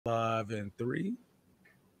Live in 3.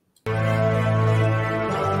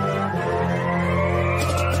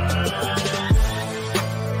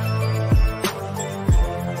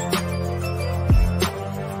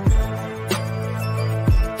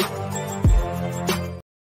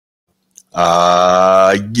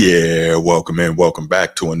 Yeah, welcome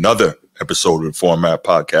back to another episode of the Format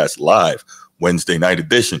Podcast Live, Wednesday night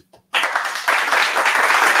edition.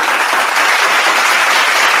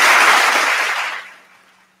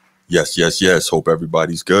 Yes. Hope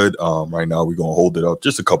everybody's good. Right now we're gonna hold it up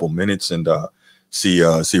just a couple minutes and see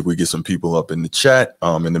if we get some people up in the chat.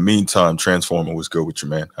 In the meantime, Transformer, what's good with you,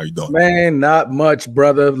 man? How you doing? Man, not much,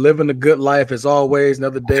 brother. Living a good life as always.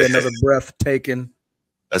 Another day, another breath taken.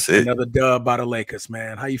 That's it. Another dub by the Lakers,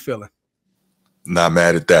 man. How you feeling? Not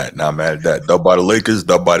mad at that. Dub by the Lakers,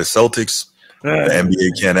 dub by the Celtics. The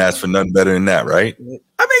NBA can't ask for nothing better than that, right?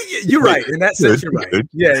 I mean, you're right. In that sense, you're right.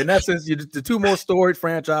 Yeah, in that sense, the two most storied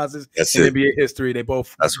franchises in NBA history, they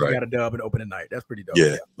both got a dub and open tonight. That's pretty dope.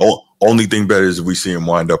 Yeah. Only thing better is if we see him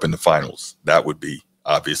wind up in the finals. That would be,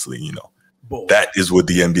 obviously, that is what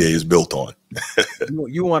the NBA is built on.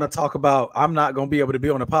 You want to talk about, I'm not going to be able to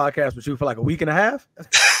be on the podcast with you for like a week and a half?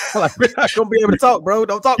 Like, we're not going to be able to talk, bro.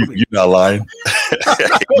 Don't talk to me. You're not lying. I'm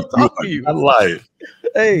not going to talk to you. I'm lying.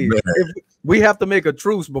 Hey, we have to make a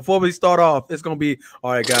truce before we start off. It's going to be,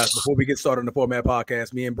 all right, guys, before we get started on the Format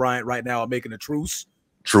Podcast, me and Bryant right now are making a truce.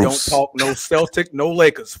 Don't talk no Celtic, no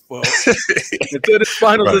Lakers. Until the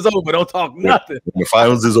finals is over, don't talk nothing. When the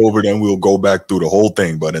finals is over, then we'll go back through the whole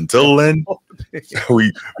thing. But until then,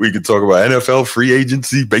 we can talk about NFL, free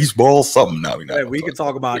agency, baseball, something. Now we can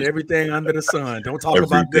talk about everything under the sun. Don't talk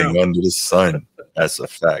everything about them. Under the sun. That's a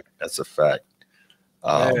fact.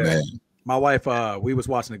 Oh man. My wife, we was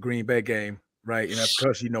watching the Green Bay game, right? And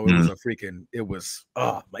because it was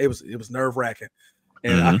it was nerve-wracking.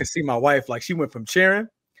 And I could see my wife, like she went from cheering,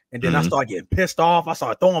 and then I started getting pissed off. I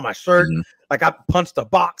started throwing my shirt, like I punched a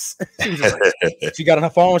box. She was just like, she got on her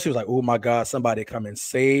phone. She was like, "Oh my God, somebody come and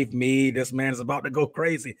save me! This man is about to go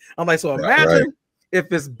crazy." I'm like, so imagine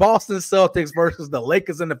if it's Boston Celtics versus the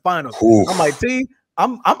Lakers in the finals. Oof. I'm like,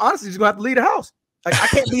 I'm honestly just gonna have to leave the house. Like I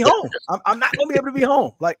can't be home. I'm not gonna be able to be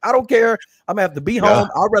home. Like I don't care. I'm gonna have to be home.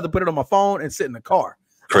 I'd rather put it on my phone and sit in the car.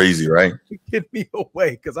 Crazy, right? Get me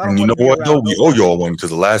away because I don't. And you know what? Though we owe y'all one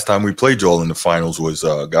because the last time we played y'all in the finals was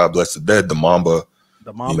God bless the dead. The Mamba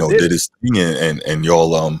did his thing and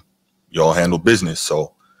y'all handled business.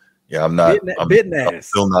 So yeah, I'm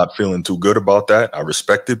still not feeling too good about that. I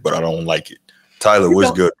respect it, but I don't like it. Tyler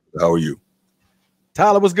was good. How are you?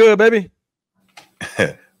 Tyler was good, baby.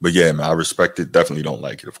 But yeah, man, I respect it. Definitely don't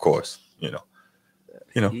like it, of course.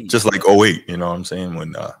 Just like 08, you know what I'm saying?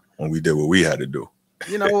 When we did what we had to do.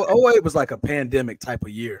 08 was like a pandemic type of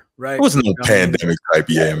year, right? It wasn't a pandemic type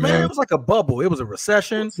of year, man. It was like a bubble. It was a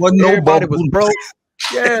recession. Everybody was broke.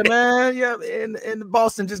 Yeah, man. Yeah, and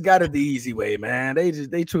Boston just got it the easy way, man. They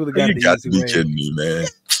truly got it the easy way. You got to be kidding me, man.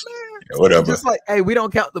 Yeah, whatever. Just like, hey, we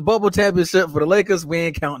don't count the bubble championship for the Lakers. We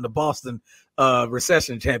ain't counting the Boston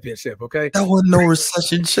recession championship, okay? That wasn't no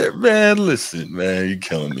recession chip, man. Listen, man, you're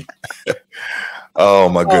killing me. Oh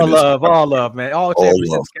my goodness! All love, man. All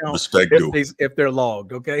championships count. Respect if they're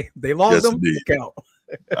logged, okay? They logged them, they count.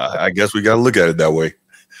 I guess we got to look at it that way.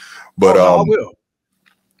 But I will.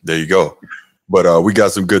 There you go. But we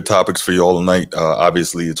got some good topics for you all tonight.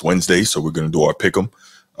 Obviously, it's Wednesday, so we're gonna do our pick'em.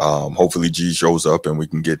 Hopefully, G shows up and we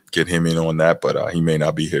can get him in on that. But he may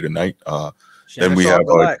not be here tonight. Then we have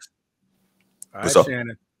what's up,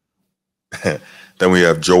 Shannon? Then we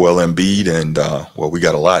have Joel Embiid, and we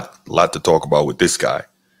got a lot to talk about with this guy.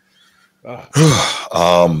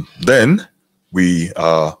 Then we,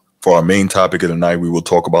 for our main topic of the night, we will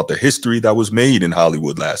talk about the history that was made in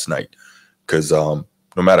Hollywood last night. Because no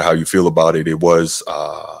matter how you feel about it, it was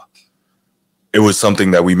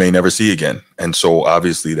something that we may never see again, and so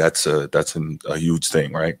obviously that's a huge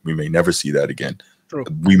thing, right? We may never see that again. True.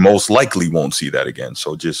 We most likely won't see that again.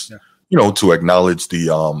 So just to acknowledge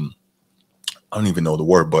the I don't even know the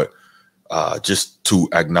word, but just to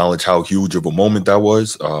acknowledge how huge of a moment that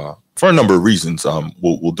was for a number of reasons.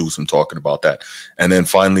 We'll do some talking about that. And then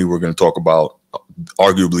finally, we're going to talk about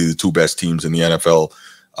arguably the two best teams in the NFL,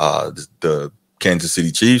 the Kansas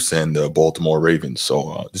City Chiefs and the Baltimore Ravens.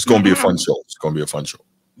 So it's going to be a fun show. It's going to be a fun show.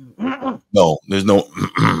 No, there's no.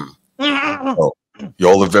 No.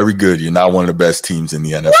 Y'all are very good. You're not one of the best teams in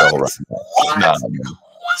the NFL right now. Nah,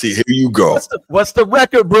 see, here you go. What's the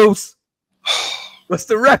record, Bruce? What's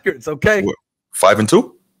the records? Okay,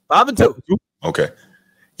 5-2. 5-2. Okay.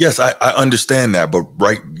 Yes, I understand that, but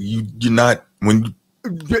you're not when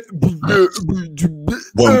The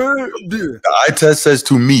eye test says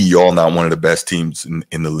to me, y'all not one of the best teams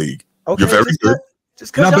in the league. Okay, you're very good.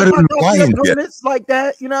 Just because y'all not opponents like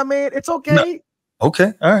that, you know what I mean? It's okay. No.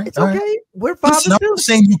 Okay, all right. It's okay. Right. We're 5-2. I'm not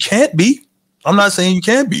saying you can't be. I'm not saying you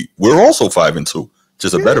can't be. We're also 5-2.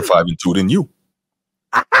 Just a better 5-2 than you.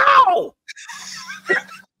 Ow!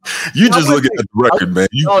 You just look at the record, man.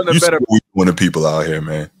 You see what we doing to people out here,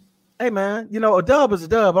 man. Hey, man, you know, a dub is a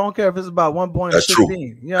dub. I don't care if it's about 1 point. That's true.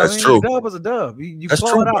 You know That's true. A dub is a dub. You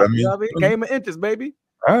claw it out. You know what I mean? Game of inches, baby.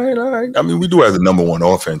 All right. I mean, we do have the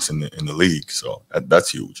 #1 offense in the leaig, so that's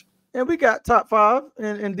huge. And we got top 5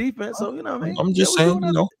 in defense, so you know what I mean. I'm just saying,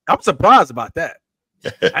 you know, I'm surprised about that.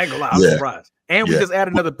 I ain't gonna lie, I'm surprised. And we just add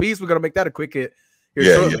another piece. We're gonna make that a quick hit.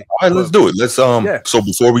 All right, let's do it. Let's So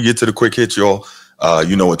before we get to the quick hits, y'all,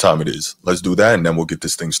 you know what time it is. Let's do that, and then we'll get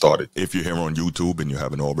this thing started. If you're here on YouTube and you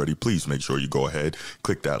haven't already, please make sure you go ahead,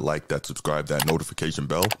 click that like, that subscribe, that notification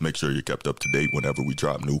bell. Make sure you're kept up to date whenever we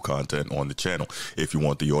drop new content on the channel. If you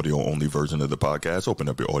want the audio-only version of the podcast, open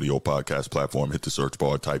up your audio podcast platform, hit the search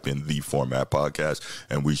bar, type in The Format Podcast,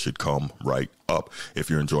 and we should come right up. If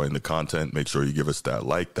you're enjoying the content, make sure you give us that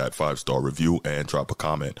like, that 5-star review, and drop a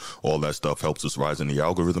comment. All that stuff helps us rise in the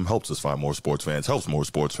algorithm, helps us find more sports fans, helps more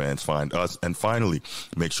sports fans find us. And finally,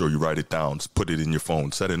 make sure you write it down, put it in your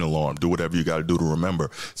phone, set an alarm, do whatever you got to do to remember.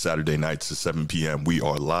 Saturday nights at 7 p.m. we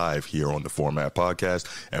are live here on the Format Podcast,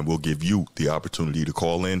 and we'll give you the opportunity to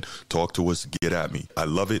call in, talk to us, get at me. I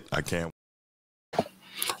love it. I can't.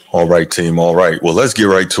 All right, team. All right. Well, let's get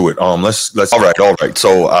right to it. Let's. All right.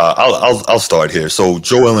 So I'll start here. So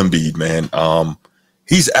Joel Embiid, man.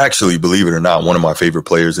 He's actually, believe it or not, one of my favorite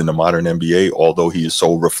players in the modern NBA. Although he is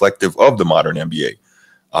so reflective of the modern NBA.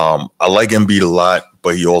 I like Embiid a lot,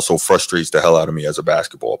 but he also frustrates the hell out of me as a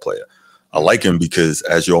basketball player. I like him because,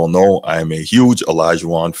 as you all know, I am a huge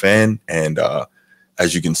Olajuwon fan, and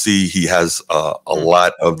as you can see, he has a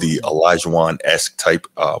lot of the Olajuwon-esque type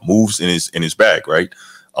moves in his bag, right?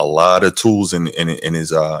 A lot of tools in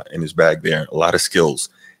his bag there, a lot of skills.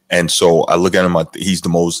 And so I look at him, he's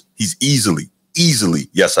easily,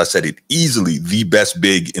 yes, I said it, easily the best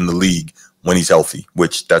big in the league when he's healthy,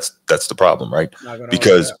 which that's the problem, right?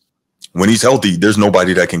 Because when he's healthy, there's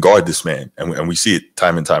nobody that can guard this man. And we see it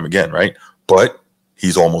time and time again, right? But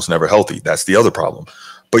he's almost never healthy. That's the other problem.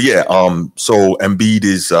 But yeah, so Embiid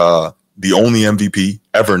is the only MVP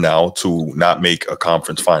ever now to not make a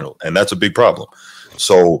conference final. And that's a big problem.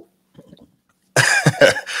 So,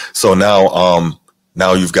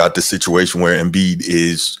 now you've got the situation where Embiid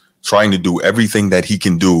is trying to do everything that he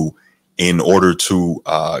can do in order to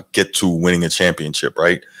get to winning a championship,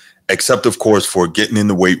 right? Except, of course, for getting in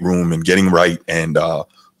the weight room and getting right and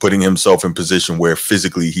putting himself in position where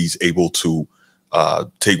physically he's able to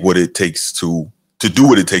take what it takes to do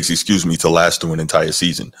what it takes, to last through an entire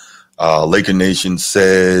season. Laker Nation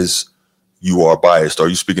says you are biased. Are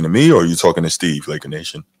you speaking to me or are you talking to Steve, Laker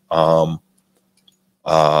Nation?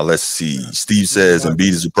 Let's see. Steve says Embiid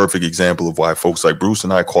is a perfect example of why folks like Bruce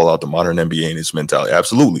and I call out the modern NBA and its mentality.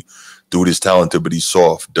 Absolutely. Dude is talented, but he's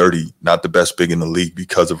soft, dirty, not the best big in the league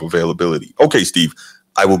because of availability. Okay, Steve,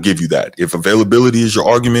 I will give you that. If availability is your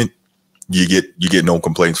argument, you get no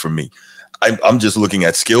complaints from me. I'm just looking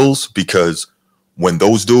at skills because when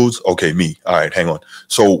those dudes, okay, me. All right, hang on.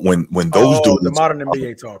 So when those dudes, the modern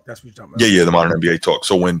NBA talk, that's what you're talking about. Yeah, the modern NBA talk.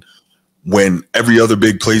 So when every other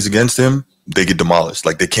big plays against him, they get demolished.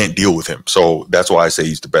 Like they can't deal with him. So that's why I say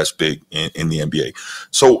he's the best big in the NBA.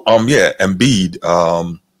 So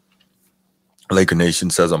Embiid, Laker Nation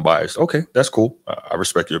says I'm biased. Okay, that's cool. I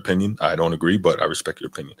respect your opinion. I don't agree, but I respect your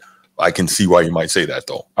opinion. I can see why you might say that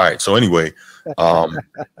though. All right. So anyway,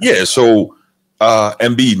 So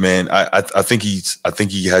Embiid, man, I think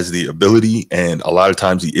he has the ability, and a lot of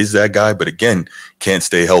times he is that guy, but again, can't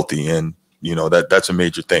stay healthy, and you know that's a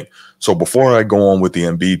major thing. So before I go on with the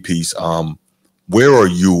Embiid piece, where are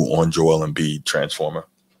you on Joel Embiid, Transformer?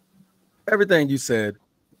 Everything you said,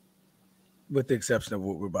 with the exception of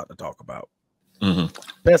what we're about to talk about. Mm-hmm.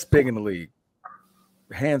 Best big in the league,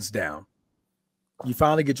 hands down. You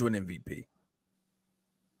finally get you an MVP,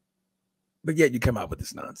 but yet you come out with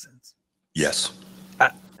this nonsense. Yes.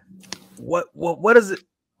 What is it?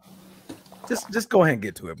 Just go ahead and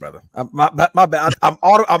get to it, brother. My bad. I'm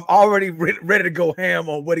already ready to go ham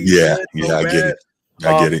on what he said. Yeah, I get it.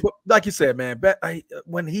 I get it. Like you said, man.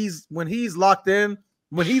 When he's locked in,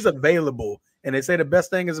 when he's available, and they say the best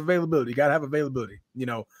thing is availability. You gotta have availability, you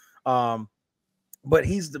know. But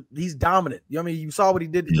he's dominant. You know what I mean? You saw what he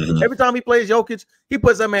did. Mm-hmm. Every time he plays Jokic, he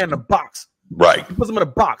puts that man in a box. Right. He puts him in a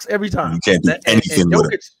box every time. You can't do anything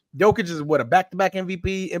with him. Jokic is what, a back-to-back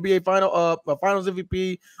MVP, NBA Finals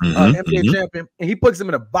MVP, NBA champion, and he puts him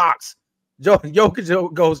in a box.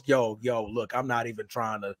 Jokic goes, yo, look, I'm not even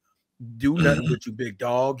trying to do nothing with you, big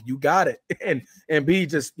dog. You got it. And Embiid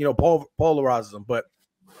just, polarizes him. But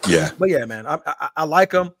yeah, man, I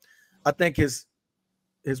like him. I think his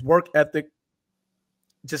work ethic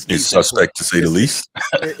just is suspect, to say the least.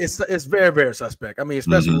 It's very, very suspect. I mean,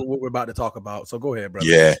 especially what we're about to talk about. So go ahead, brother.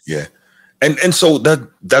 Yeah. And so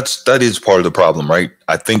that is part of the problem, right?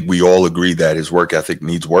 I think we all agree that his work ethic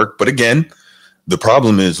needs work. But again, the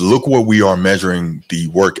problem is, look what we are measuring the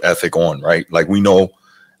work ethic on, right? Like, we know,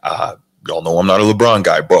 y'all know I'm not a LeBron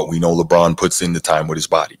guy, but we know LeBron puts in the time with his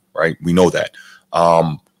body, right? We know that.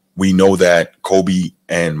 We know that Kobe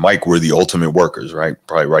and Mike were the ultimate workers, right?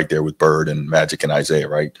 Probably right there with Bird and Magic and Isaiah,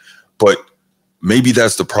 right? But maybe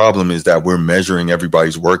that's the problem, is that we're measuring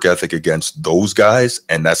everybody's work ethic against those guys,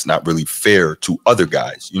 and that's not really fair to other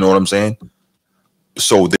guys. You know what I'm saying?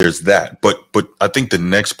 So there's that. But I think the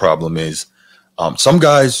next problem is some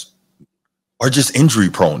guys are just injury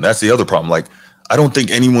prone. That's the other problem. Like, I don't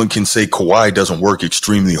think anyone can say Kawhi doesn't work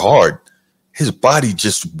extremely hard. His body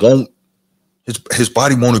just won't. His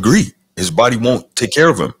body won't agree. His body won't take care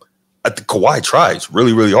of him. I think Kawhi tries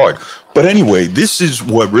really, really hard. But anyway, this is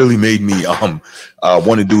what really made me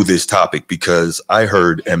want to do this topic, because I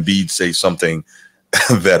heard Embiid say something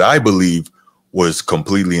that I believe was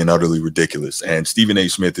completely and utterly ridiculous. And Stephen A.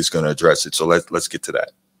 Smith is going to address it. So let's get to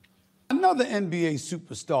that. Another NBA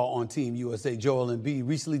superstar on Team USA, Joel Embiid,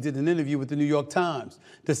 recently did an interview with the New York Times,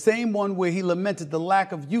 the same one where he lamented the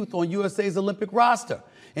lack of youth on USA's Olympic roster.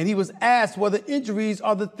 And he was asked whether injuries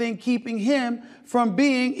are the thing keeping him from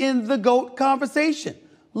being in the GOAT conversation.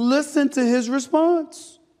 Listen to his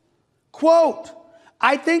response. Quote,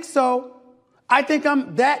 "I think so. I think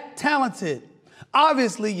I'm that talented.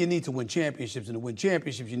 Obviously, you need to win championships, and to win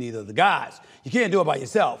championships, you need other guys. You can't do it by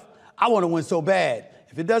yourself. I want to win so bad.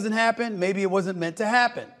 If it doesn't happen, maybe it wasn't meant to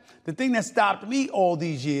happen. The thing that stopped me all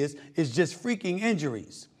these years is just freaking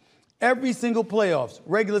injuries. Every single playoffs,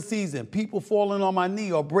 regular season, people falling on my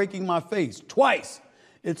knee or breaking my face twice.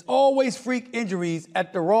 It's always freak injuries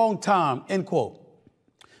at the wrong time," end quote.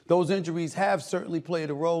 Those injuries have certainly played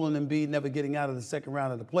a role in Embiid never getting out of the second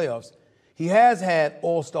round of the playoffs. He has had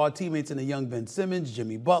all-star teammates in the young Ben Simmons,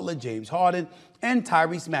 Jimmy Butler, James Harden, and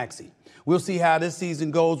Tyrese Maxey. We'll see how this season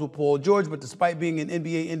goes with Paul George, but despite being an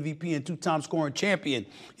NBA MVP and two-time scoring champion,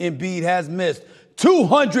 Embiid has missed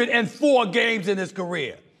 204 games in his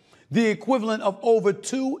career, the equivalent of over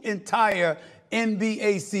 2 entire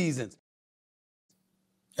NBA seasons.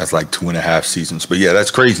 That's like 2.5 seasons. But yeah,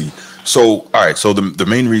 that's crazy. So, all right. So the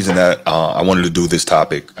main reason that I wanted to do this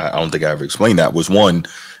topic, I don't think I ever explained that, was one,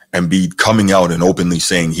 Embiid coming out and openly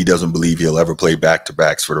saying he doesn't believe he'll ever play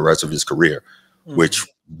back-to-backs for the rest of his career, which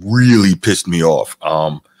really pissed me off.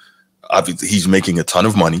 Obviously, he's making a ton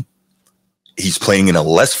of money. He's playing in a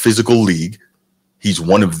less physical league. He's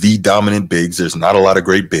one of the dominant bigs. There's not a lot of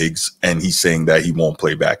great bigs. And he's saying that he won't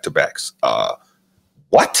play back-to-backs.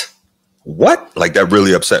 What? Like, that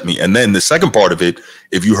really upset me. And then the second part of it,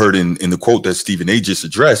 if you heard in the quote that Stephen A. just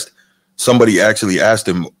addressed, somebody actually asked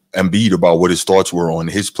him, Embiid, about what his thoughts were on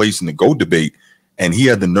his place in the GOAT debate. And he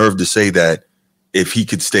had the nerve to say that if he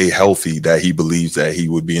could stay healthy, that he believes that he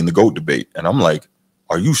would be in the GOAT debate. And I'm like,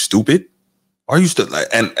 are you stupid? Are you still?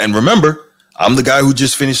 And remember, I'm the guy who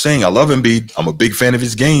just finished saying I love Embiid. I'm a big fan of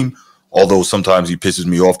his game, although sometimes he pisses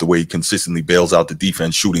me off the way he consistently bails out the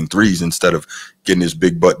defense shooting threes instead of getting his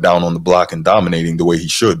big butt down on the block and dominating the way he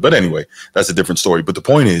should. But anyway, that's a different story. But the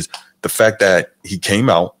point is the fact that he came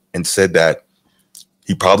out and said that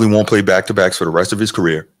he probably won't play back-to-backs for the rest of his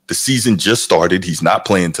career. The season just started. He's not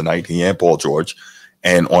playing tonight. He and Paul George.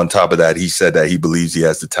 And on top of that, he said that he believes he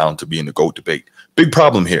has the talent to be in the GOAT debate. Big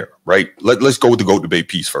problem here, right? Let's go with the GOAT debate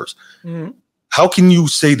piece first. Mm-hmm. How can you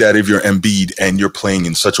say that if you're Embiid and you're playing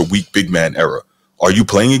in such a weak big man era? Are you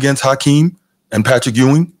playing against Hakeem and Patrick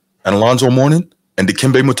Ewing and Alonzo Mourning and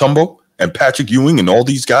Dikembe Mutombo and Patrick Ewing and all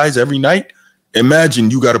these guys every night?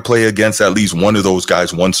 Imagine you got to play against at least one of those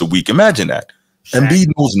guys once a week. Imagine that. Shaq. Embiid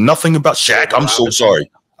knows nothing about Shaq. I'm so sorry.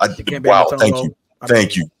 Wow.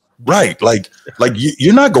 Thank you. Right. Like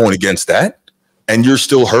you're not going against that, and you're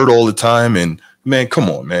still hurt all the time. And man, come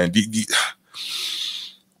on, man.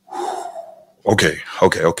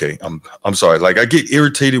 Okay. I'm sorry. Like, I get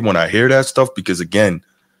irritated when I hear that stuff because, again,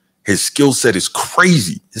 his skill set is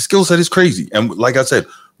crazy. And like I said,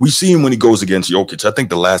 we see him when he goes against Jokic. I think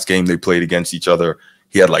the last game they played against each other,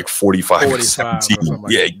 he had like 45 and 17.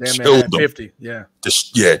 Yeah, he killed them. 50. Yeah.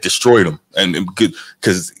 Destroyed him. And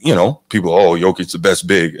because, people, Jokic's the best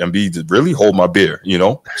big. Embiid really hold my beer,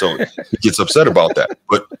 so he gets upset about that.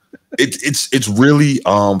 But it's really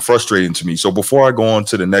frustrating to me. So before I go on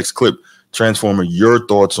to the next clip, Transformer, your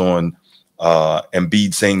thoughts on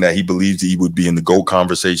Embiid saying that he believes he would be in the GOAT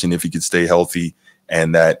conversation if he could stay healthy,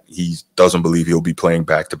 and that he doesn't believe he'll be playing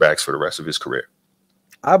back-to-backs for the rest of his career.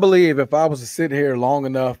 I believe if I was to sit here long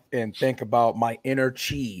enough and think about my inner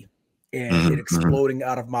chi and it exploding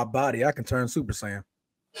out of my body, I can turn Super Saiyan.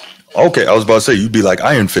 Okay, I was about to say you'd be like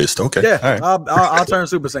Iron Fist. Okay, yeah, all right. I'll turn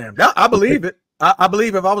Super Saiyan. I believe it. I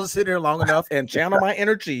believe if I was to sit here long enough and channel my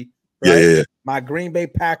inner chi, right? Yeah. My Green Bay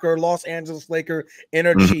Packer, Los Angeles Laker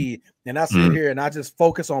inner chi, and I sit here and I just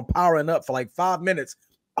focus on powering up for like 5 minutes,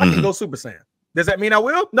 I can go Super Saiyan. Does that mean I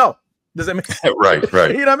will? No. Does that mean right?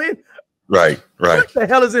 You know what I mean? Right. What the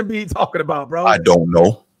hell is Embiid talking about, bro? I don't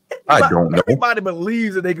know. Everybody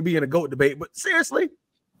believes that they could be in a GOAT debate, but seriously,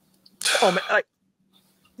 oh man, like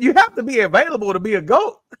you have to be available to be a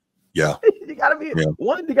GOAT. Yeah, you gotta be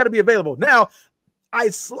one. You gotta be available. Now,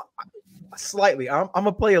 slightly, I'm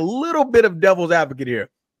gonna play a little bit of devil's advocate here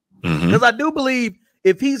because I do believe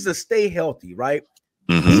if he's to stay healthy, right,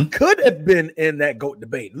 he could have been in that GOAT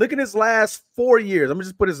debate. Look at his last 4 years. I'm gonna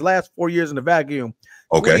just put his last 4 years in the vacuum.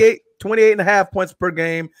 Okay. 28 and a half points per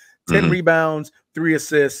game, 10 rebounds, 3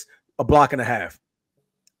 assists, a block and a half.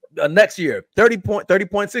 Next year,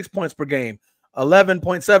 30.6 points per game,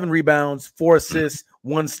 11.7 rebounds, 4 assists,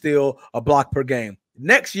 1 steal, a block per game.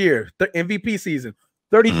 Next year, the MVP season,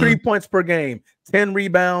 33 points per game, 10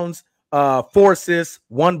 rebounds, 4 assists,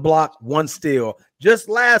 1 block, 1 steal. Just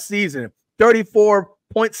last season,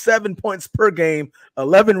 34.7 points per game,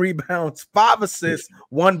 11 rebounds, 5 assists,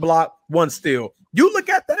 1 block, 1 steal. You look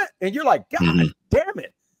at that and you're like, God damn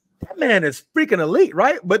it. That man is freaking elite,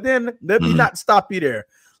 right? But then let me not stop you there.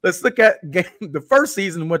 Let's look at the first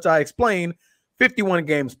season, which I explained, 51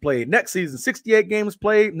 games played. Next season, 68 games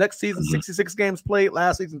played. Next season, 66 games played.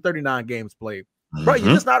 Last season, 39 games played. Bro,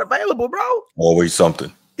 you're just not available, bro. Always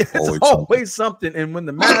something. It's always something. And when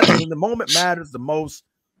the moment matters the most,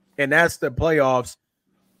 and that's the playoffs,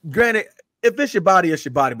 granted, if it's your body, it's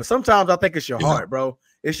your body. But sometimes I think it's your heart, bro.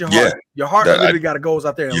 It's your heart. Your heart literally got to go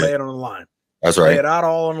out there and lay it on the line. That's right. Lay it out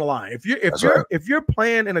all on the line. If you're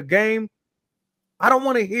playing in a game, I don't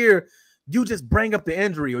want to hear you just bring up the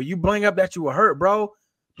injury or you bring up that you were hurt, bro.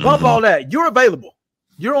 Bump all that. You're available.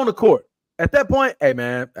 You're on the court. At that point, hey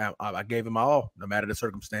man, I gave it my all, no matter the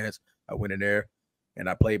circumstance. I went in there and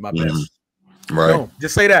I played my best. Right. No,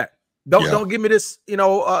 just say that. Don't give me this,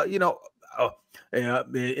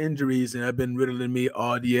 injuries and I've been riddling me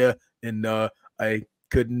all year and I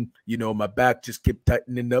couldn't, my back just kept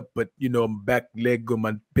tightening up, but my back leg on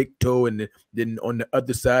my big toe, and then on the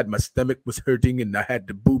other side my stomach was hurting and I had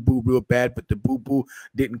to boo-boo real bad, but the boo-boo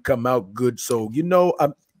didn't come out good. So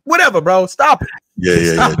whatever, bro. Stop it.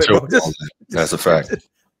 Yeah. Bro. That's a fact.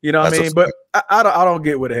 You know what I mean? But I don't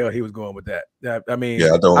get where the hell he was going with that. I mean,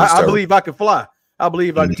 I believe I can fly. I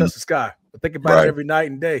believe I can touch the sky. I think about it every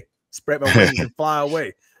night and day. Spread my wings and fly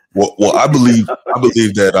away. Well, I believe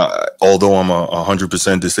that although I'm a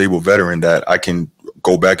 100% disabled veteran, that I can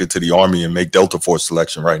go back into the Army and make Delta Force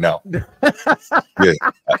selection right now. Yeah,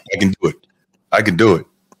 I can do it. I can do it.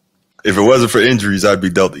 If it wasn't for injuries, I'd be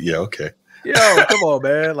Delta. Yeah, okay. Yo, come on,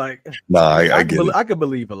 man. Like, I get it. I can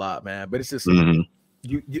believe a lot, man. But it's just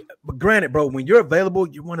but granted, bro, when you're available,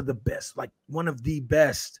 you're one of the best,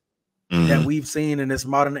 that we've seen in this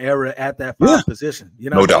modern era at that position. You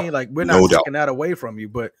know what I mean? Like, we're not taking that away from you,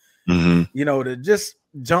 but to just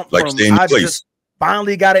jump from just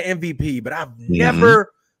finally got an MVP, but I've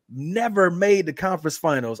never made the conference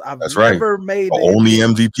finals. I've never made the only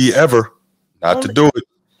MVP ever not to do it.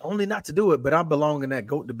 Only not to do it, but I belong in that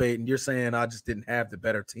GOAT debate, and you're saying I just didn't have the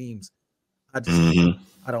better teams. I just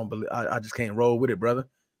I don't believe I just can't roll with it, brother.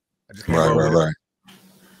 I just can't roll with it.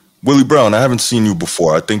 Willie Brown, I haven't seen you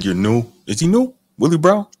before. I think you're new. Is he new? Willie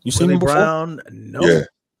Brown? You seen him before? Willie Brown? No. Yeah.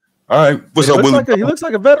 All right. What's up, Willie? He looks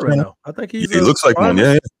like a veteran, though. I think he looks like one.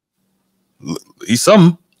 Yeah. He's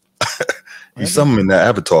something. He's something in that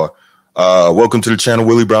avatar. Welcome to the channel,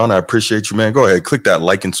 Willie Brown. I appreciate you, man. Go ahead, click that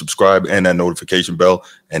like and subscribe and that notification bell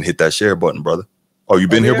and hit that share button, brother. Oh,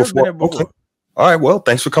 you've been here before? Okay. All right. Well,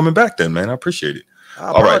 thanks for coming back then, man. I appreciate it.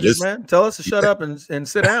 All right, man. Tell us to shut up and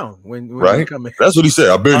sit down when you come in. That's what he said.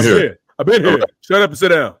 I've been here. I've been here. Shut up and sit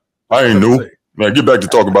down. I ain't new. Man, get back to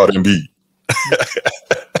talking about Embiid.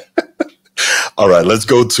 All right, let's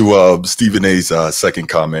go to Stephen A's second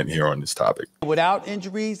comment here on this topic. Without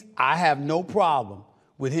injuries, I have no problem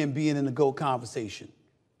with him being in the GOAT conversation.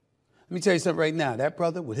 Let me tell you something right now. That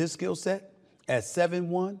brother, with his skill set, at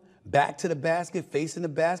 7'1", back to the basket, facing the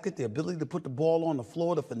basket, the ability to put the ball on the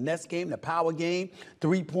floor, the finesse game, the power game,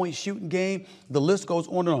 three-point shooting game. The list goes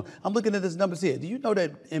on and on. I'm looking at his numbers here. Do you know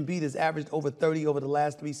that Embiid has averaged over 30 over the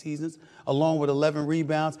last 3 seasons, along with 11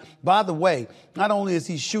 rebounds? By the way, not only is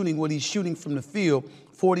he shooting what he's shooting from the field,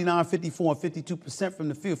 49, 54, and 52% from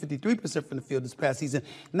the field, 53% from the field this past season.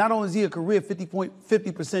 Not only is he a career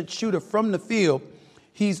 50% shooter from the field,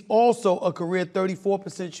 he's also a career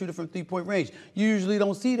 34% shooter from three-point range. You usually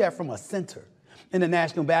don't see that from a center in the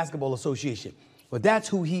National Basketball Association, but that's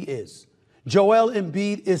who he is. Joel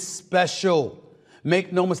Embiid is special.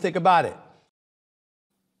 Make no mistake about it.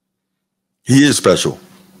 He is special,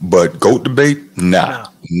 but GOAT debate,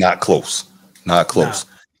 not close, not close.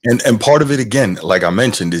 And part of it, again, like I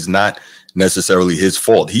mentioned, is not necessarily his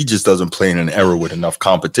fault. He just doesn't play in an era with enough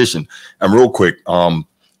competition. And real quick,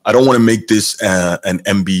 I don't want to make this an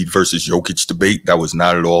Embiid versus Jokic debate. That was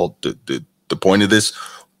not at all the point of this.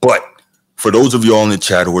 But for those of you all in the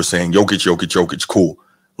chat who are saying Jokic, cool.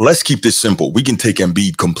 Let's keep this simple. We can take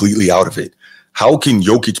Embiid completely out of it. How can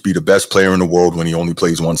Jokic be the best player in the world when he only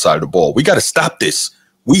plays one side of the ball? We got to stop this.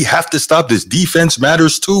 We have to stop this. Defense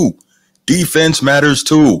matters too. Defense matters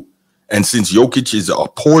too. And since Jokic is a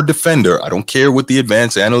poor defender, I don't care what the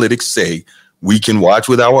advanced analytics say, we can watch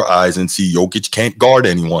with our eyes and see Jokic can't guard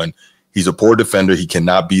anyone. He's a poor defender. He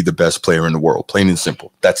cannot be the best player in the world. Plain and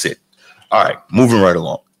simple. That's it. All right, moving right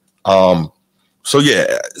along. So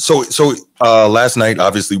last night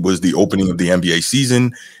obviously was the opening of the NBA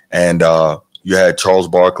season, and you had Charles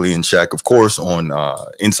Barkley and Shaq, of course, on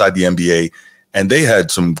Inside the NBA, and they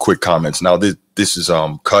had some quick comments. Now this is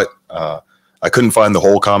cut. I couldn't find the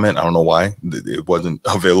whole comment. I don't know why it wasn't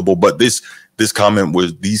available, but these comments,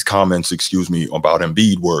 about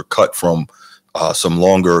Embiid were cut from some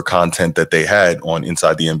longer content that they had on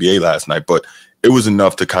Inside the NBA last night. But it was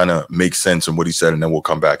enough to kind of make sense in what he said, and then we'll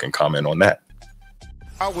come back and comment on that.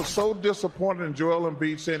 I was so disappointed in Joel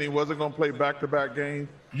Embiid saying he wasn't going to play back-to-back games.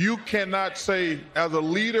 You cannot say, as a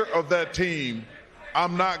leader of that team,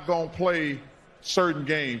 I'm not going to play certain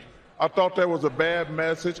games. I thought that was a bad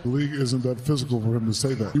message. The league isn't that physical for him to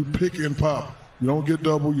say that. You pick and pop. You don't get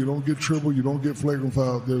double, you don't get triple, you don't get flagrant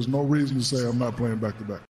foul. There's no reason to say I'm not playing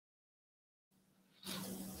back-to-back.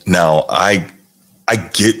 Now, I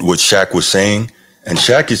get what Shaq was saying, and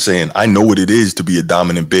Shaq is saying, I know what it is to be a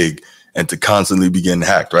dominant big and to constantly be getting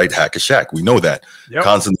hacked, right? Hack a Shaq. We know that. Yep.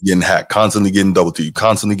 Constantly getting hacked, constantly getting double teamed,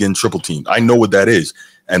 constantly getting triple teamed. I know what that is.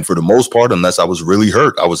 And for the most part, unless I was really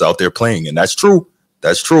hurt, I was out there playing. And that's true.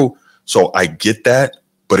 That's true. So I get that.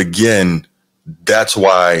 But again, that's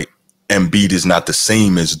why Embiid is not the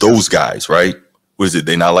same as those guys, right? What is it?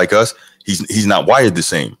 They not like us. He's not wired the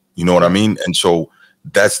same. You know what I mean? And so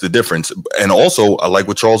that's the difference. And also, I like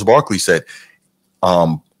what Charles Barkley said.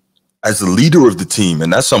 As the leader of the team,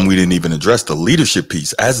 and that's something we didn't even address, the leadership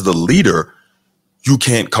piece. As the leader, you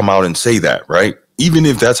can't come out and say that, right? Even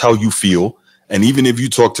if that's how you feel, and even if you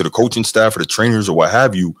talk to the coaching staff or the trainers or what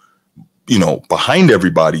have you, behind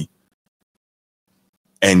everybody,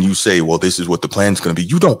 and you say, well, this is what the plan's going to be,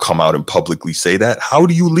 you don't come out and publicly say that. How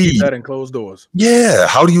do you lead? Keep that in closed doors. Yeah.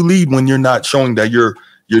 How do you lead when you're not showing that you're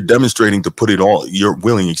demonstrating to put it all, you're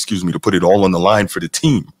willing, to put it all on the line for the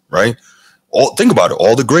team, right? Think about it.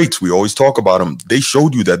 All the greats, we always talk about them. They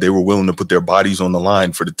showed you that they were willing to put their bodies on the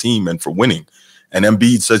line for the team and for winning. And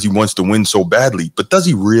Embiid says he wants to win so badly, but does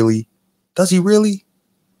he really? Does he really?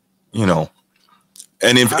 And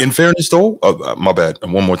in fairness, though, my bad.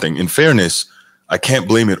 And one more thing. In fairness, I can't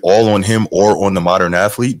blame it all on him or on the modern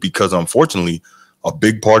athlete, because unfortunately, a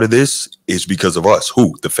big part of this is because of us.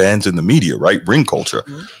 Who? The fans and the media, right? Ring culture.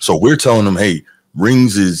 Mm-hmm. So we're telling them, hey,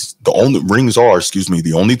 rings are the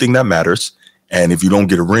only thing that matters. And if you don't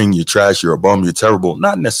get a ring, you're trash, you're a bum, you're terrible.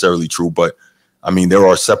 Not necessarily true, but I mean, there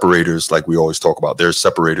are separators, like we always talk about. There's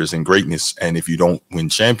separators in greatness. And if you don't win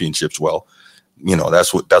championships, well,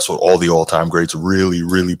 that's what all the all-time greats really,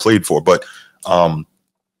 really played for. But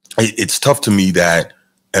it's tough to me that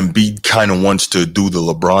Embiid kind of wants to do the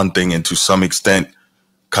LeBron thing, and to some extent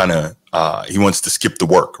he wants to skip the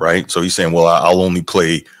work, right? So he's saying, well, I'll only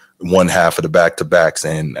play one half of the back-to-backs,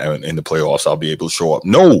 and in the playoffs, I'll be able to show up.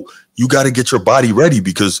 No, you got to get your body ready,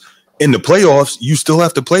 because in the playoffs, you still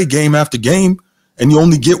have to play game after game, and you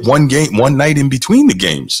only get one night in between the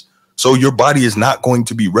games. So your body is not going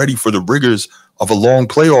to be ready for the rigors of a long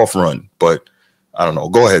playoff run. But I don't know.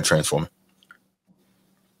 Go ahead, Transformer.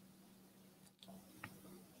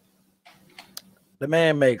 The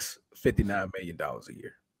man makes $59 million a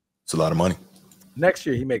year. It's a lot of money. Next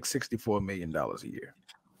year, he makes $64 million a year.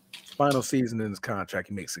 Final season in his contract,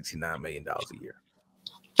 he makes $69 million a year.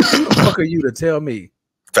 Who the fuck are you to tell me?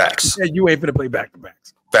 Facts. You ain't finna play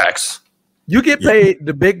back-to-backs. Facts. You get paid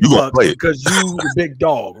the big bucks because you the big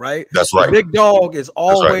dog, right? That's right. The big dog is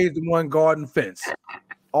always the one guarding fence.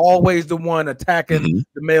 Always the one attacking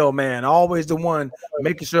the mailman. Always the one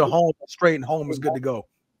making sure home is straight and home is good to go.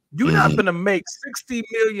 You're not going to make $60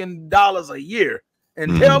 million a year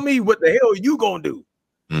and tell me what the hell you going to do.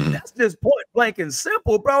 That's just point blank and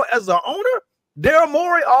simple, bro. As an owner, Daryl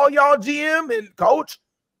Morey, all y'all GM and coach,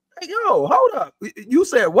 hey, yo, hold up. You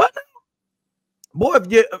said what now? Boy,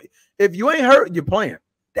 if you ain't hurt, you're playing.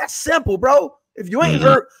 That's simple, bro. If you ain't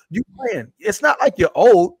hurt, you playing. It's not like you're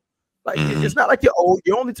old. Like it's not like you're old.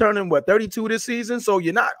 You're only turning 32 this season, so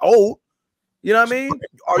you're not old. You know what I mean?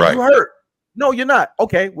 Are you hurt? No, you're not.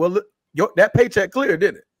 Okay, well, look, that paycheck cleared,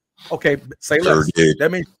 didn't it? Okay, say less. That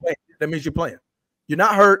means you're playing. You're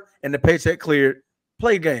not hurt, and the paycheck cleared.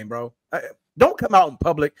 Play game, bro. Don't come out in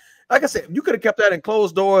public. Like I said, you could have kept that in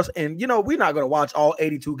closed doors, and we're not going to watch all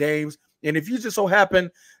 82 games. And if you just so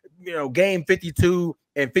happen, game 52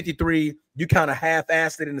 and 53, you kind of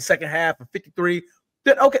half-assed it in the second half of 53,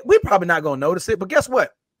 then okay, we're probably not going to notice it. But guess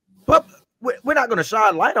what? But we're not going to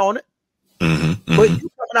shine light on it. But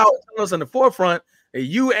you coming out and telling us in the forefront, and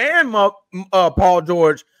you and Paul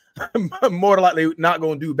George more than likely not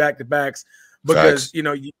going to do back-to-backs because,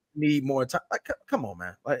 you need more time. Like, come on,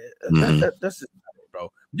 man. Like, that's just,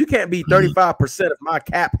 bro. You can't be 35% of my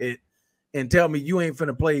cap hit and tell me you ain't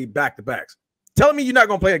finna play back-to-backs. Telling me you're not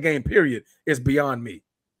gonna play a game, period, is beyond me.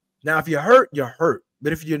 Now, if you're hurt, you're hurt.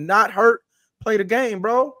 But if you're not hurt, play the game,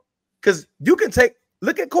 bro. Because you can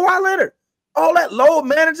look at Kawhi Leonard. All that load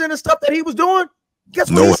managing and stuff that he was doing,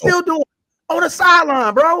 guess what he's still doing? On the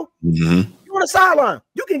sideline, bro. You on the sideline.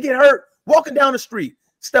 You can get hurt walking down the street,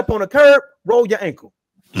 step on a curb, roll your ankle.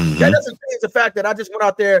 That doesn't change the fact that I just went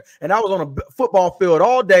out there and I was on a football field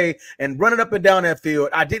all day and running up and down that field.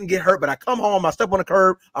 I didn't get hurt, but I come home, I step on the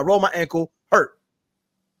curb, I roll my ankle, hurt.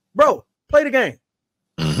 Bro, play the game.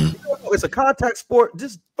 It's a contact sport.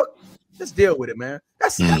 Just deal with it, man.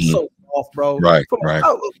 That's so off, bro. Right,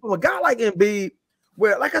 from a guy like Embiid,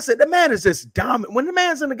 where, like I said, the man is just dominant. When the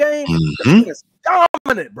man's in the game, the man is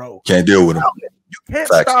dominant, bro. Can't deal with him. You can't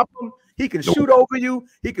stop him. He can shoot over you.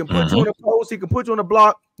 He can put you on the post. He can put you on the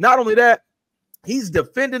block. Not only that, he's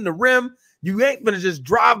defending the rim. You ain't gonna just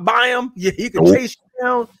drive by him. Yeah, he can chase you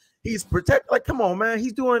down. He's protect. Like, come on, man.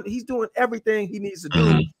 He's doing everything he needs to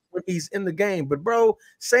do when he's in the game. But bro,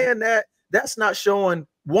 saying that's not showing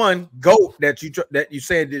one GOAT that you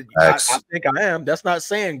said that I think I am. That's not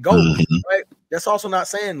saying GOAT, right? That's also not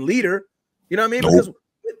saying leader. You know what I mean? Because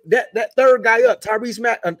that third guy up, Tyrese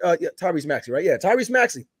Maxey, right? Yeah, Tyrese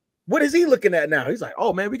Maxey. What is he looking at now? He's like,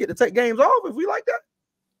 oh man, we get to take games off if we like that.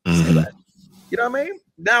 You know what I mean?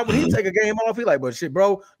 Now when he take a game off, he like, but shit,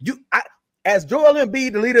 bro, as Joel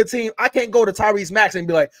Embiid, the leader of the team, I can't go to Tyrese Maxey and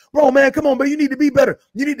be like, bro, man, come on, bro, you need to be better.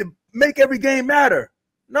 You need to make every game matter.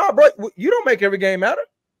 No, bro, you don't make every game matter.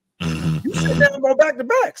 You sit down and go back to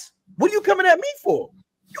backs. What are you coming at me for?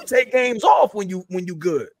 You take games off when you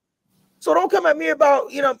good. So don't come at me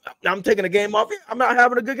about, I'm taking a game off. I'm not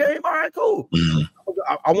having a good game. All right, cool.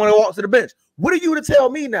 I want to walk to the bench. What are you to tell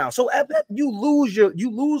me now? So at that, you lose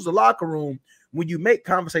the locker room when you make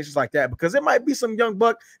conversations like that, because there might be some young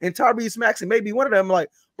buck and Tyrese Maxey may be one of them. Like,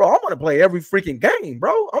 bro, I want to play every freaking game,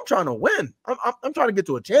 bro. I'm trying to win. I'm trying to get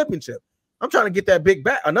to a championship. I'm trying to get that big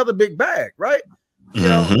bag, another big bag, right?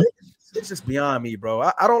 It's just beyond me, bro.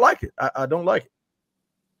 I don't like it. I don't like it.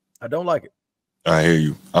 I don't like it. I hear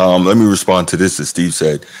you. Let me respond to this. As Steve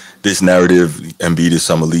said, this narrative, Embiid is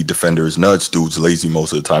some elite defender, is nuts. Dude's lazy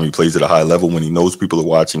most of the time. He plays at a high level when he knows people are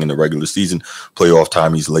watching in the regular season. Playoff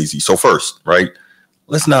time, he's lazy. So first, right,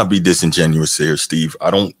 let's not be disingenuous here, Steve. I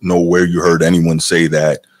don't know where you heard anyone say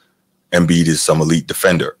that Embiid is some elite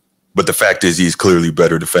defender. But the fact is he's clearly a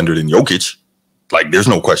better defender than Jokic. Like, there's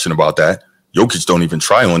no question about that. Jokic don't even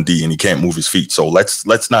try on D, and he can't move his feet. So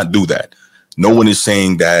let's not do that. No one is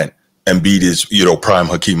saying that Embiid is, prime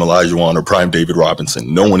Hakeem Olajuwon or prime David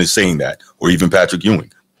Robinson. No one is saying that, or even Patrick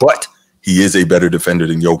Ewing. But he is a better defender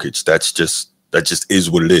than Jokic. That just is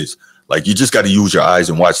what it is. Like, you just got to use your eyes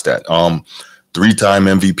and watch that. 3-time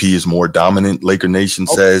MVP is more dominant, Laker Nation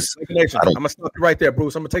says. Laker Nation. I'm going to stop you right there,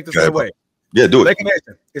 Bruce. I'm going to take this right away. Yeah, do it. Laker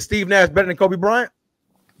Nation. Is Steve Nash better than Kobe Bryant?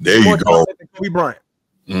 There you go. Kobe Bryant.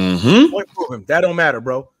 Point prove him. That don't matter,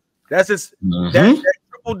 bro. That's just that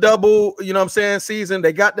triple-double, you know what I'm saying, season.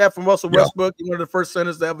 They got that from Russell Westbrook. One of the first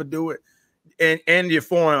centers to ever do it. And your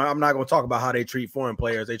foreign, I'm not going to talk about how they treat foreign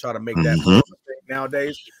players. They try to make that mistake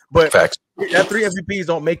nowadays. But that 3 MVPs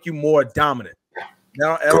don't make you more dominant.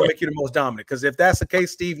 That don't make you the most dominant. Because if that's the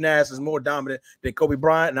case, Steve Nash is more dominant than Kobe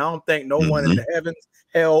Bryant. And I don't think no one in the heavens,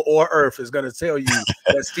 hell, or earth is going to tell you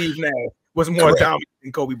that Steve Nash was more dominant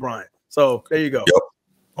than Kobe Bryant. So there you go. Yep.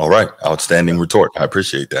 All right. Outstanding retort. I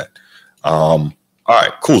appreciate that. All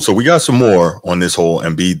right, cool. So we got some more on this whole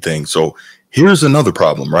Embiid thing. So here's another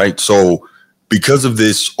problem, right? So because of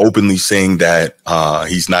this openly saying that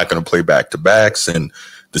he's not going to play back-to-backs, and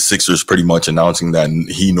the Sixers pretty much announcing that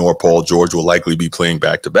he nor Paul George will likely be playing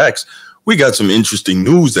back-to-backs, we got some interesting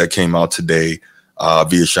news that came out today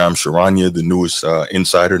via Shams Charania, the newest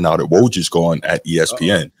insider now that Woj is gone at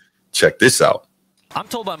ESPN. Check this out. I'm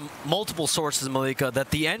told by multiple sources, Malika,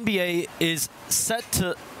 that the NBA is set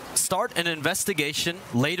to start an investigation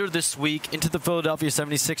later this week into the Philadelphia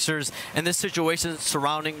 76ers and this situation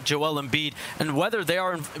surrounding Joel Embiid and whether they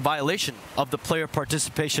are in violation of the player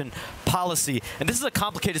participation policy. And this is a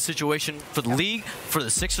complicated situation for the league, for the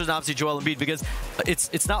Sixers, and obviously Joel Embiid, because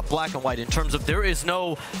it's not black and white in terms of there is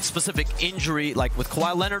no specific injury. Like with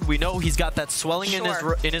Kawhi Leonard, we know he's got that swelling in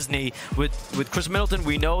his knee. With Chris Middleton,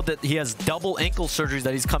 we know that he has double ankle surgery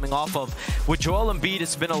that he's coming off of. With Joel Embiid,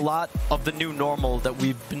 it's been a lot of the new normal that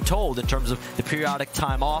we've been told in terms of the periodic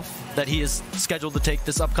time off that he is scheduled to take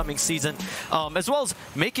this upcoming season, as well as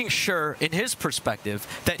making sure, in his perspective,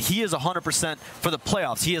 that he is 100% for the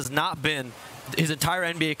playoffs. He has not been his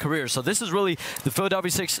entire NBA career. So this is really the Philadelphia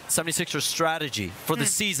 76ers strategy for the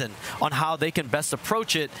season on how they can best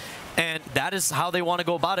approach it, and that is how they want to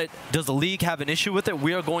go about it. Does the league have an issue with it?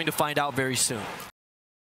 We are going to find out very soon.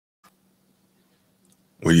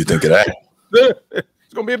 What do you think of that?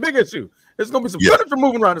 It's going to be a big issue. There's going to be some furniture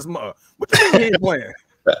moving around this mother. What do you mean he ain't playing?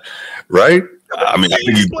 Right? I mean, I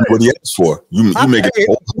think he did what he asked for. You make it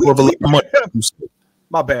a lot of money.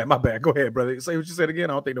 My bad. Go ahead, brother. Say what you said again.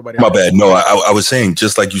 I don't think nobody. My bad. No, I was saying,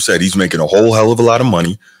 just like you said, he's making a whole hell of a lot of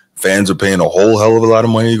money. Fans are paying a whole hell of a lot of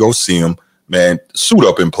money to go see him. Man, suit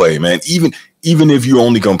up and play, man. Even if you're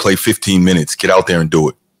only going to play 15 minutes, get out there and do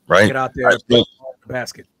it, right? Get out there and play the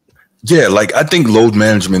basket. Yeah, like I think load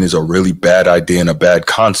management is a really bad idea and a bad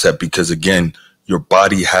concept because, again, your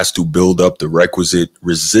body has to build up the requisite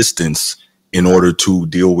resistance in order to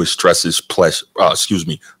deal with stresses pressed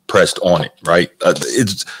on it, right?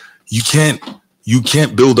 You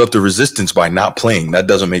can't build up the resistance by not playing. That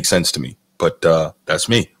doesn't make sense to me, but that's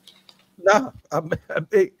me. No,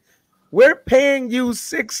 we're paying you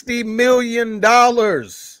 $60 million.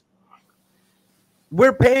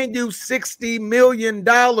 We're paying you $60 million.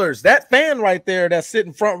 That fan right there that's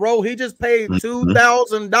sitting front row, he just paid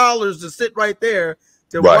 $2,000 to sit right there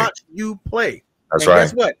to watch you play. That's and right.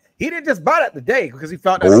 Guess what? He didn't just buy that today because he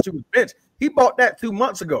found out that you was benched. He bought that 2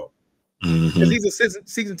 months ago because he's a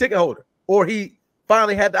season ticket holder, or he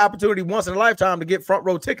finally had the opportunity once in a lifetime to get front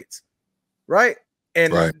row tickets, right?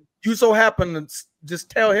 And you so happen to just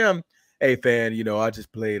tell him, "Hey, fan, I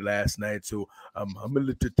just played last night, so I'm a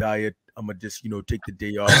little tired. I'm gonna just, take the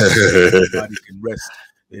day off. Everybody can rest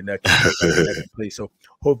and I can play. So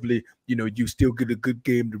hopefully, you still get a good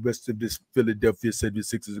game. The rest of this Philadelphia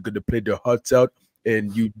 76ers are gonna play their hearts out,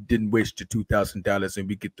 and you didn't waste your $2,000 and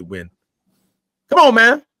we get the win." Come on,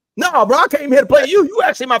 man. No, bro, I came here to play you. You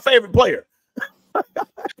actually my favorite player.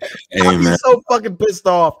 I'd be so fucking pissed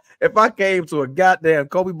off if I came to a goddamn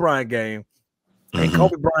Kobe Bryant game. And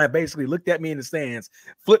Kobe Bryant basically looked at me in the stands,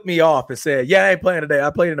 flipped me off, and said, "Yeah, I ain't playing today. I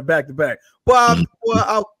played in the back-to-back." I'm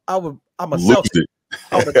a Celtic.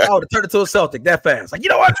 I would have turned it to a Celtic that fast. Like, you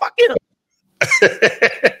know what? Fuck him.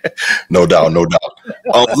 No doubt.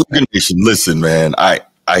 Listen, man, I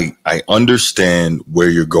understand where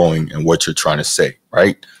you're going and what you're trying to say,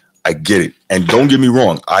 right? I get it. And don't get me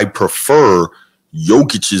wrong. I prefer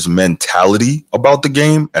Jokic's mentality about the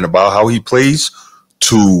game and about how he plays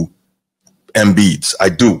to Embiid's. I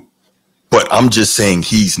do. But I'm just saying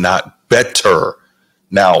he's not better.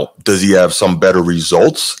 Now, does he have some better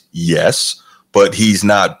results? Yes. But he's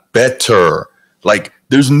not better. Like,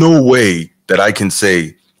 there's no way that I can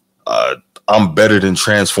say I'm better than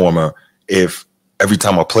Transformer if every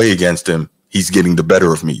time I play against him, he's getting the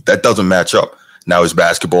better of me. That doesn't match up. Now, is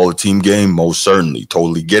basketball a team game? Most certainly.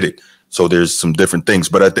 Totally get it. So there's some different things.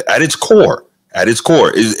 But at its core, it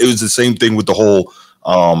was the same thing with the whole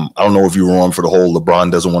I don't know if you were on for the whole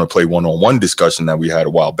LeBron doesn't want to play one-on-one discussion that we had a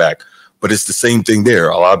while back, but it's the same thing there.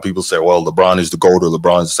 A lot of people say, well, LeBron is the GOAT or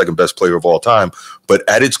LeBron is the second best player of all time. But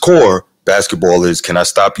at its core, basketball is, can I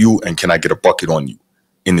stop you and can I get a bucket on you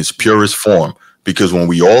in its purest form? Because when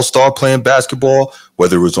we all start playing basketball,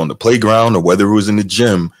 whether it was on the playground or whether it was in the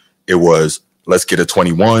gym, it was let's get a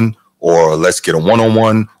 21 or let's get a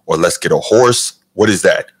one-on-one or let's get a horse. What is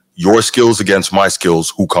that? Your skills against my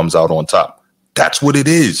skills. Who comes out on top? That's what it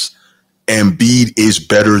is. Embiid is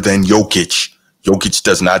better than Jokic. Jokic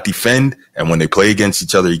does not defend, and when they play against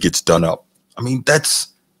each other, he gets done up. I mean,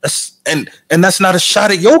 that's And that's not a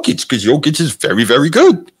shot at Jokic, because Jokic is very, very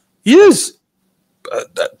good. He is.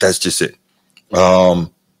 That's just it. No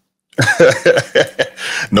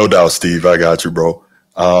doubt, Steve. I got you, bro.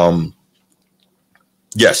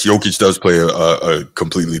 Yes, Jokic does play a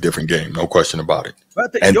completely different game. No question about it.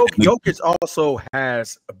 But I think Jokic also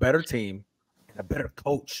has a better team and a better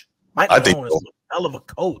coach. Mike Malone is a hell of a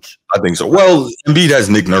coach. I think so. Well, Embiid has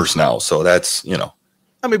Nick Nurse now, so that's,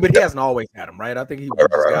 I mean, but he hasn't always had him, right? I think he just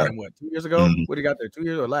got him, 2 years ago? Mm-hmm. What he got there, 2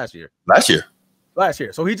 years or last year? Last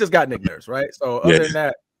year. So he just got Nick Nurse, right? So other than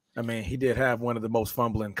that, I mean, he did have one of the most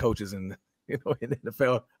fumbling coaches in the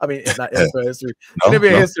NFL. I mean, it's not NFL history,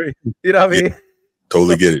 NBA history. You know what I mean?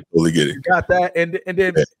 Totally get it. Got that, and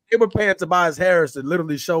then they were paying Tobias Harris to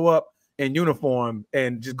literally show up in uniform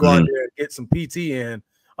and just go out there and get some PT in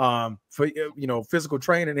for physical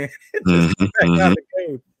training and just back out the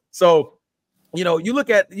game. So you look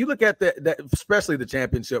at that, especially the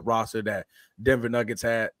championship roster that Denver Nuggets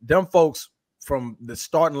had. Them folks from the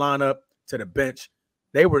starting lineup to the bench,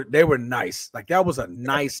 they were nice. Like, that was a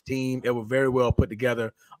nice team. It was very well put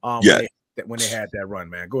together. When they had that run,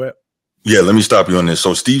 man. Go ahead. Yeah, let me stop you on this.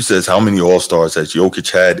 So Steve says, how many All-Stars has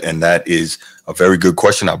Jokic had? And that is a very good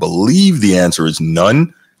question. I believe the answer is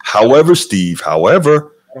none. However, Steve,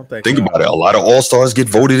 think about it. A lot of All-Stars get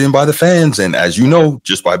voted in by the fans. And as you know,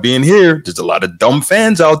 just by being here, there's a lot of dumb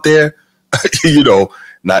fans out there.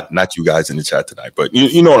 Not you guys in the chat tonight, but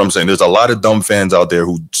you know what I'm saying? There's a lot of dumb fans out there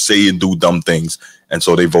who say and do dumb things. And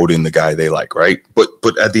so they vote in the guy they like, right? But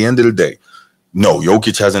at the end of the day, no,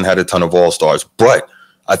 Jokic hasn't had a ton of All-Stars. But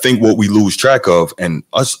I think what we lose track of, and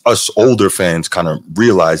us older fans kind of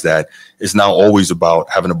realize that, it's not always about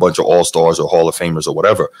having a bunch of All-Stars or Hall of Famers or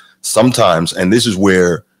whatever. Sometimes, and this is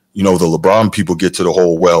where, the LeBron people get to the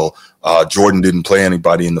whole, Jordan didn't play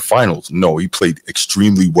anybody in the finals. No, he played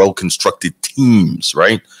extremely well-constructed teams,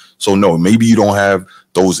 right? So no, maybe you don't have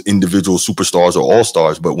those individual superstars or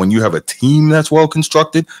All-Stars, but when you have a team that's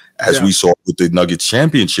well-constructed, as we saw with the Nuggets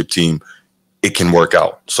championship team, it can work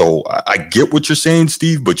out. So I get what you're saying,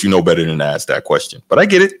 Steve, but you know better than to ask that question. But I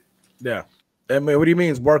get it. Yeah. I mean, what do you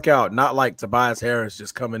mean work out? Not like Tobias Harris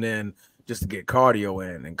just coming in just to get cardio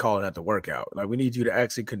in and calling that the workout. Like, we need you to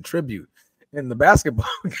actually contribute in the basketball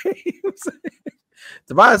games.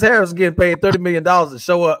 Tobias Harris is getting paid $30 million to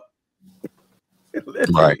show up.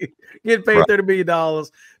 Right. Getting paid $30 million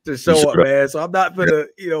to show up, man. So I'm not gonna,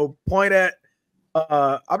 point at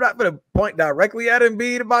I'm not gonna point directly at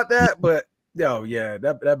Embiid about that, but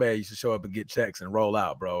that man used to show up and get checks and roll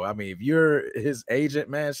out, bro. I mean, if you're his agent,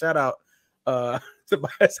 man, shout out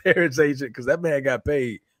Tobias Harris' agent, because that man got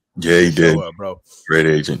paid. Yeah, he did, bro. Great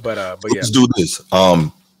agent. But let's do this.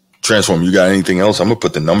 Transform. You got anything else? I'm gonna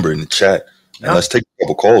put the number in the chat, and let's take a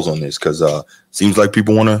couple calls on this, because seems like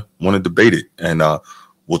people want to debate it, and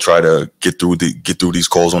we'll try to get through these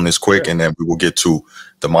calls on this quick, and then we will get to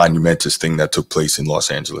the monumentous thing that took place in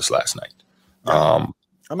Los Angeles last night.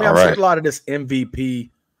 I mean, I've seen a lot of this MVP.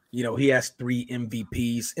 He has 3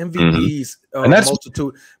 MVPs. MVPs are a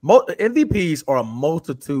multitude. MVPs are a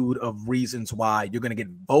multitude of reasons why you're going to get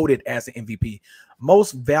voted as an MVP.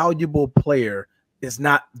 Most valuable player is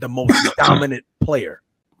not the most dominant player.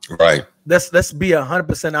 Right. Let's be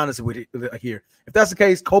 100% honest with it here. If that's the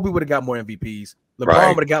case, Kobe would have got more MVPs.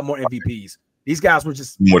 LeBron would have got more MVPs. These guys were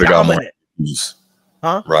just dominant. Got more MVPs.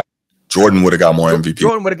 Huh? Right. Jordan would have got more MVPs.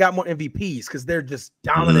 Jordan would have got more MVPs because they're just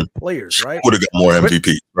dominant players, right? Would have got more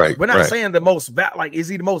MVPs, right? We're not saying the most is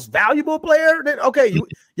he the most valuable player? Then okay,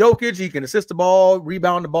 Jokic, he can assist the ball,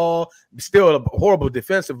 rebound the ball, still horrible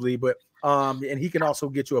defensively, but and he can also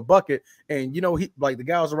get you a bucket. And he, like, the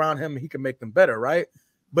guys around him, he can make them better, right?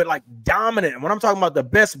 But like dominant, when I'm talking about the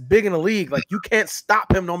best big in the league, like, you can't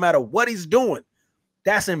stop him no matter what he's doing.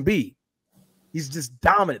 That's Embiid. He's just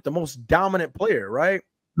dominant, the most dominant player, right?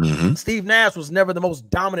 Mm-hmm. Steve Nash was never the most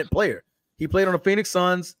dominant player. He played on the Phoenix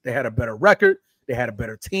Suns. They had a better record. They had a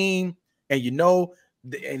better team, and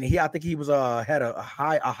I think he was had a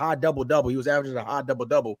high double-double. He was averaging a high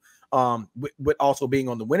double-double. With also being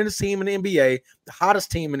on the winningest team in the NBA, the hottest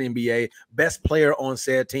team in the NBA, best player on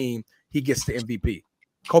said team, he gets the MVP.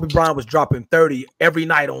 Kobe Bryant was dropping 30 every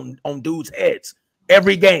night on dudes' heads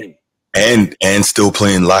every game, and still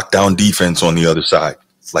playing lockdown defense on the other side.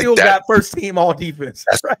 Still got first team all defense.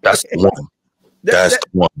 That's the one. That's the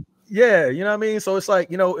one. Yeah, you know what I mean? So it's like,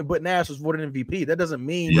 but Nash was voted MVP. That doesn't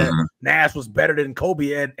mean that Nash was better than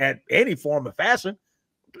Kobe at any form of fashion.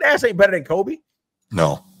 Nash ain't better than Kobe.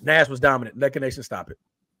 No. Nash was dominant. Let Nation stop it.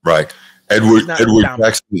 Right. Edward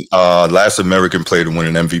Jackson, last American player to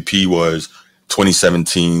win an MVP was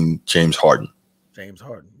 2017 James Harden. Yeah.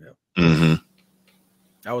 Mm-hmm.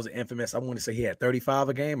 That was infamous. I want to say he had 35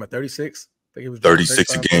 a game or 36. I think it was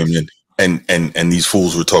 36 a game. And these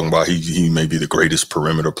fools were talking about he may be the greatest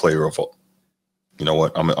perimeter player of all. You know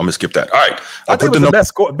what? I'm gonna skip that. All right. I think it was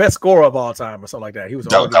the best scorer of all time or something like that. He was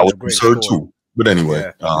that was absurd too. But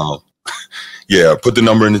anyway, yeah, put the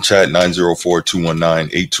number in the chat,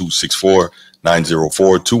 904-219-8264,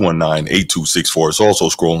 904-219-8264. It's also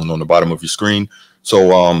scrolling on the bottom of your screen.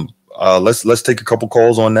 So let's take a couple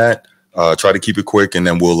calls on that. Try to keep it quick, and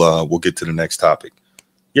then we'll get to the next topic.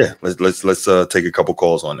 Yeah, let's take a couple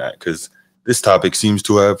calls on that, because this topic seems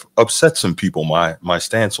to have upset some people, my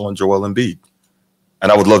stance on Joel Embiid.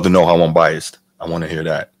 And I would love to know how I'm biased. I want to hear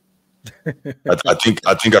that. I think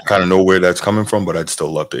I kind of know where that's coming from, but I'd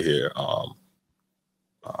still love to hear.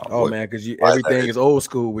 Man, because everything is old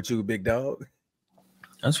school with you, big dog.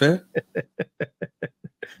 That's fair.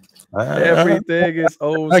 Everything is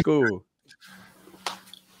old school.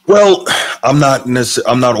 Well, I'm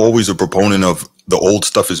not always a proponent of the old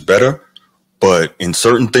stuff is better, but in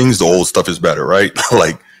certain things, the old stuff is better, right?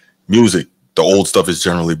 Like music, the old stuff is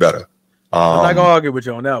generally better. I'm not gonna argue with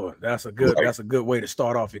you on that one. That's a good way to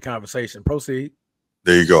start off your conversation. Proceed.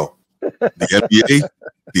 There you go. The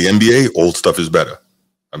NBA, old stuff is better.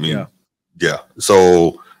 I mean, yeah.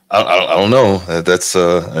 So I don't know. That's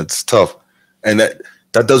tough, and that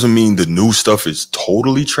doesn't mean the new stuff is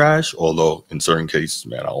totally trash. Although in certain cases,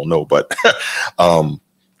 man, I don't know. But the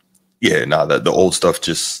old stuff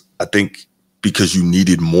just, I think, because you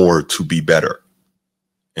needed more to be better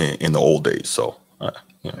in the old days. So.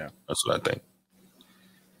 That's what I think.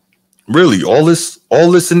 Really, all this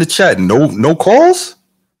in the chat. No calls.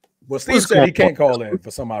 Well, Steve said he can't call in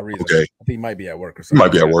for some odd reason. Okay, I think he might be at work or something. He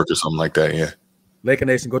might be at work or something like that. Yeah. Laker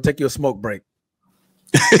Nation, go take your smoke break.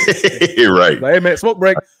 You're right. Like, hey man, smoke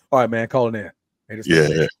break. All right, man, calling in.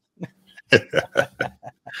 Yeah.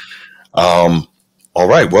 All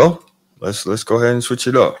right. Well, let's go ahead and switch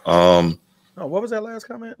it up. What was that last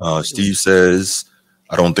comment? Steve says,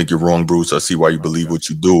 I don't think you're wrong, Bruce. I see why you believe what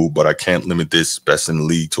you do, but I can't limit this best in the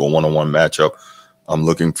league to a one-on-one matchup. I'm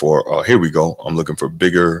looking for, here we go. I'm looking for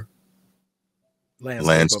bigger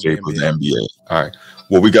landscape of the NBA. All right.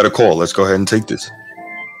 Well, we got a call. Let's go ahead and take this.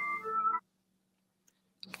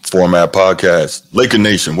 Format Podcast. Laker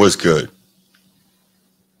Nation, what's good?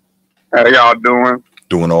 How y'all doing?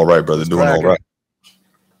 Doing all right, brother. Doing all right.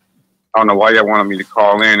 I don't know why y'all wanted me to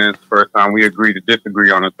call in. It's the first time we agree to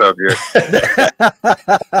disagree on a subject.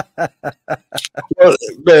 Well,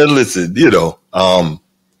 man, listen,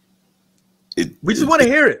 we just want to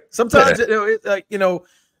hear it. Sometimes, it's like,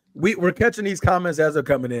 we're catching these comments as they're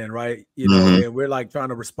coming in, right? And we're like trying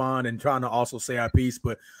to respond and trying to also say our piece,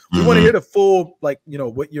 but we want to hear the full,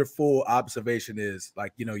 what your full observation is.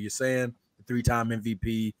 Like, you're saying the 3-time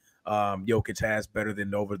MVP Jokic has better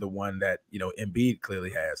than over the one that, Embiid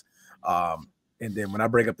clearly has. And then when I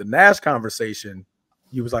bring up the Nash conversation,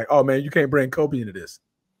 you was like, "Oh man, you can't bring Kobe into this."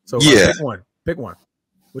 So pick one.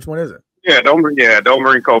 Which one is it? Don't bring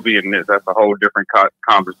Kobe in this. That's a whole different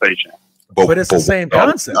conversation. But it's the same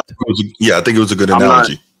concept. I think it was a good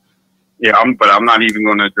analogy. I'm not even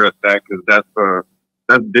going to address that, because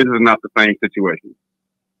this is not the same situation.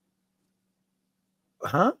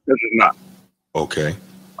 Huh? This is not. Okay.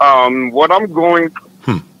 What I'm going.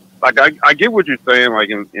 Like, I get what you're saying. Like,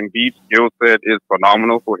 Embiid's skill set is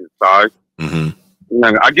phenomenal for his size. Mm-hmm.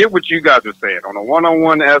 And I get what you guys are saying. On a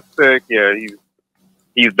one-on-one aspect,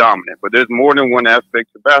 he's dominant. But there's more than one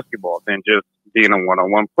aspect to basketball than just being a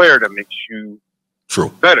one-on-one player that makes you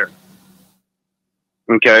better.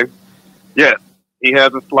 Okay? Yes, he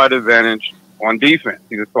has a slight advantage on defense.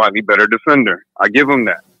 He's a slightly better defender. I give him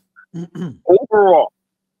that. Overall,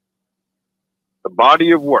 the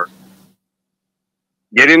body of work,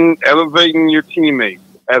 elevating your teammates,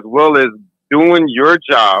 as well as doing your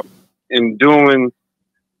job and doing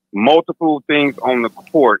multiple things on the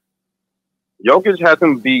court, Jokic has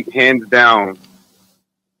him beat hands down,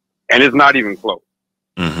 and it's not even close.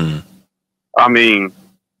 Mm-hmm. I mean,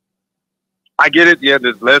 I get it. Yeah,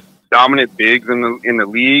 there's less dominant bigs in the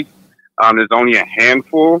league. There's only a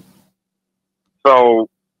handful, so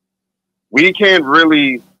we can't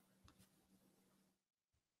really.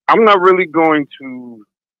 I'm not really going to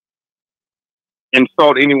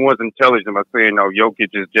insult anyone's intelligence by saying, "No, Jokic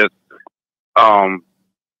is just,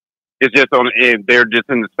 they're just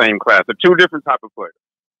in the same class." They're two different type of players.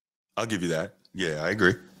 I'll give you that. Yeah, I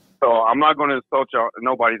agree. So I'm not going to insult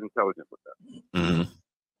nobody's intelligence with that. Mm-hmm.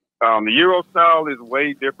 The Euro style is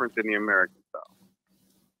way different than the American style,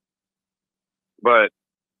 but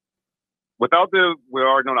we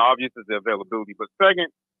already know the obvious is the availability. But second,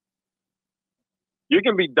 you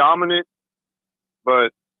can be dominant,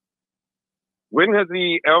 but When has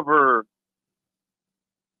he ever?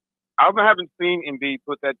 I haven't seen Embiid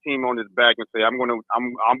put that team on his back and say, "I'm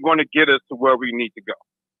going to get us to where we need to go."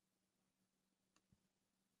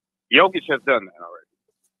 Jokic has done that already,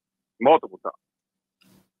 multiple times.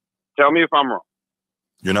 Tell me if I'm wrong.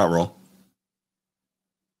 You're not wrong.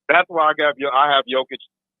 That's why I have Jokic.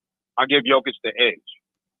 I give Jokic the edge.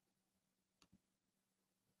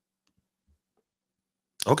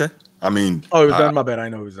 Okay. I mean, oh, he was done. My bad. I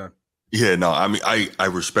know he was done. Yeah, no, I mean, I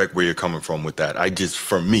respect where you're coming from with that.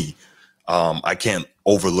 For me, I can't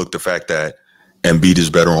overlook the fact that Embiid is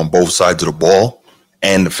better on both sides of the ball,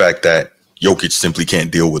 and the fact that Jokic simply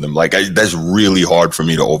can't deal with him. Like, that's really hard for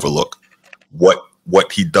me to overlook.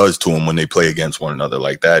 What he does to him when they play against one another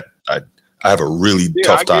like that, I have a really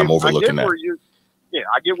tough time overlooking that.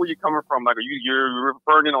 I get where you're coming from. Like, you're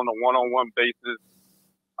referring it on a one-on-one basis.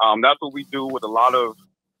 That's what we do with a lot of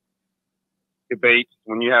debates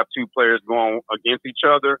when you have two players going against each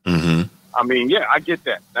other. Mm-hmm. I mean, yeah, I get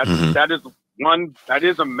that. That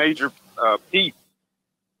is a major piece.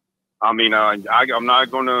 I mean, I'm not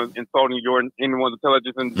going to insult anyone's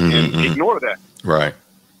intelligence and ignore that. Right.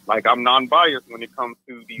 Like, I'm non-biased when it comes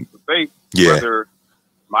to these debates. Yeah. Whether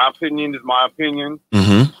my opinion is my opinion,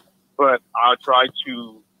 but I try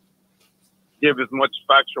to give as much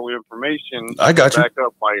factual information to back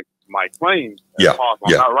up my claims as possible.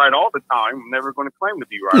 I'm not right all the time. I'm never going to claim to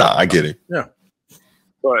be right. No, I get it. Yeah.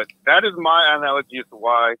 But that is my analogy as to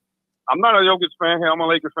why I'm not a Jokic fan. Hell, I'm a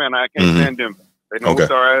Lakers fan. I can't stand them. They don't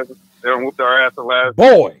whoop our ass. They don't whoop our ass the last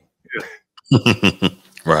boy. Yeah.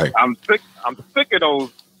 Right. I'm sick of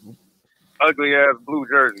those ugly ass blue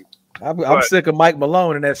jerseys. I'm sick of Mike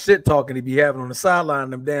Malone and that shit talking he be having on the sideline in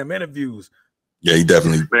them damn interviews. Yeah, he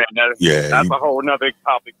definitely. Man, that's a whole nother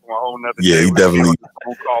topic for a whole nother day. Yeah, he definitely.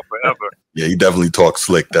 Call forever. Yeah, he definitely talks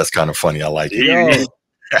slick. That's kind of funny. I like it.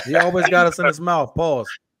 He always got us in his mouth. Pause.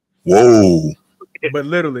 Whoa. But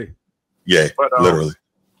literally. Yeah, literally.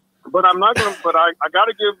 But I'm not gonna. But I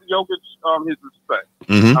gotta give Jokic his respect.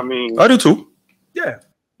 I mean, I do too. Yeah.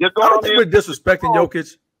 I don't think we're disrespecting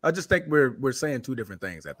Jokic. I just think we're saying two different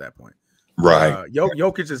things at that point. Right.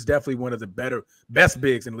 Jokic is definitely one of the best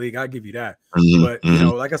bigs in the league. I'll give you that. But you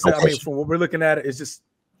know, like I said, I mean, from what we're looking at, it's just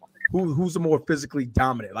who's the more physically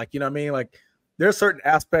dominant. Like, you know what I mean? Like, there are certain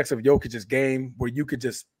aspects of Jokic's game where you could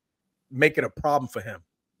just make it a problem for him.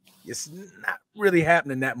 It's not really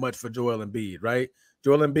happening that much for Joel Embiid, right?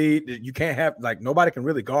 Joel Embiid, you can't have, like, nobody can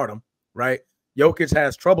really guard him, right? Jokic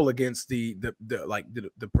has trouble against the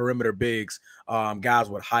perimeter bigs, guys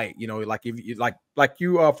with height. You know, like if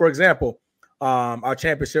you for example, our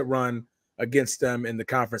championship run against them in the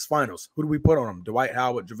conference finals. Who do we put on them? Dwight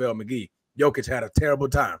Howard, JaVale McGee. Jokic had a terrible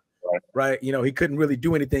time, right? You know, he couldn't really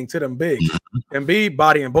do anything to them bigs. Embiid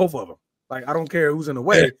bodying both of them. Like, I don't care who's in the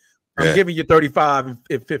way. I'm giving you 35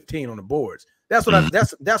 and 15 on the boards. That's what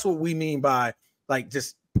that's what we mean by, like,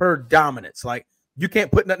 just per dominance. Like, you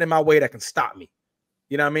can't put nothing in my way that can stop me.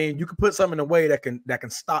 You know what I mean? You can put something in a way that can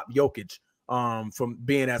stop Jokic from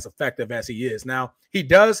being as effective as he is. Now, he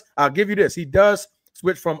does, I'll give you this, he does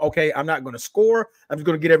switch from, okay, I'm not going to score, I'm just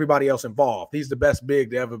going to get everybody else involved. He's the best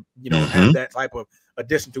big to ever, you know, have that type of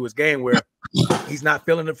addition to his game where he's not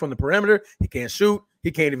feeling it from the perimeter. He can't shoot.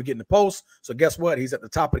 He can't even get in the post. So guess what? He's at the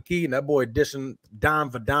top of the key, and that boy dishing dime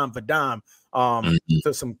for dime for dime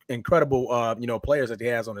to some incredible, you know, players that he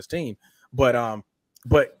has on his team. But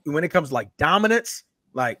when it comes to, like, dominance,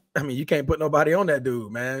 like, I mean, you can't put nobody on that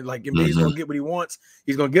dude, man. Like, he's going to get what he wants.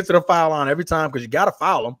 He's going to get to the foul line every time because you got to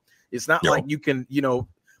foul him. It's not like you can, you know,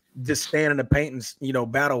 just stand in the paint and, you know,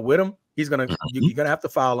 battle with him. He's going to, you're going to have to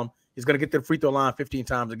foul him. He's going to get to the free throw line 15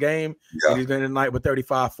 times a game. And he's going to night with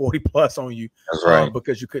 35, 40 plus on you. That's right.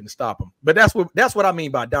 Because you couldn't stop him. But that's what I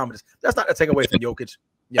mean by dominance. That's not to take away from Jokic.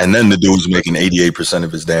 Yeah. And then the dude's making 88%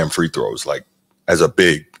 of his damn free throws. Like, as a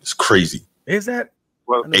big, it's crazy. Is that?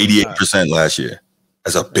 88% last year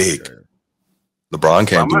as a big. LeBron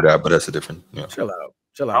can't do that, but that's a different. You know. Chill out.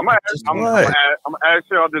 I'm gonna ask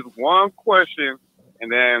y'all this one question,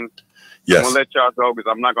 and then I'm gonna let y'all go because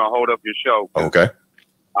I'm not gonna hold up your show. Okay.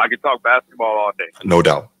 I can talk basketball all day. No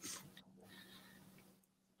doubt.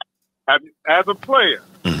 As a player,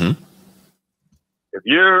 if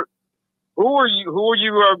you're, who are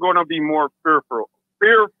you going to be more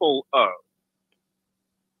fearful of?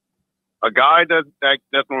 A guy that's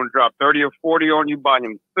going to drop 30 or 40 on you by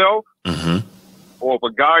himself, or if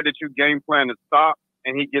a guy that you game plan to stop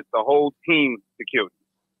and he gets the whole team to kill you?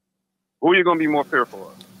 Who are you going to be more fearful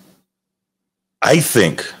of? I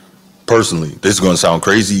think, personally, this is going to sound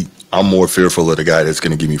crazy, I'm more fearful of the guy that's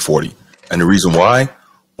going to give me 40. And the reason why,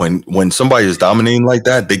 when somebody is dominating like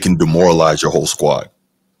that, they can demoralize your whole squad.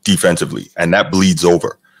 defensively, and that bleeds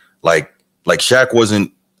over. Like Shaq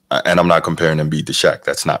wasn't, and I'm not comparing Embiid to Shaq.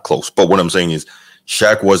 That's not close. But what I'm saying is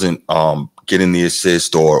Shaq wasn't getting the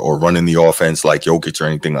assist or running the offense like Jokic or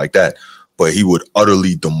anything like that. But he would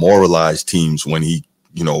utterly demoralize teams when he,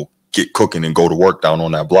 get cooking and go to work down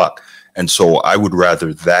on that block. And so I would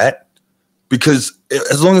rather that, because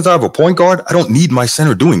as long as I have a point guard, I don't need my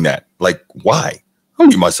center doing that. Like, why? I don't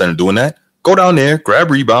need my center doing that. Go down there, grab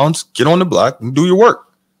rebounds, get on the block, and do your work.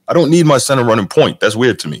 I don't need my center running point. That's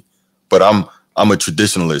weird to me. But I'm a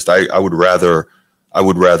traditionalist. I would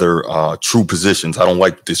rather true positions. I don't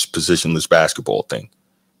like this positionless basketball thing.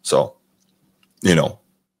 So,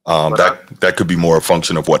 that could be more a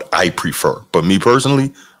function of what I prefer. But me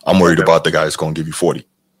personally, I'm worried about the guy that's going to give you 40.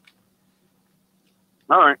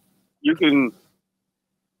 All right. You can.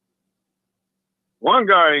 One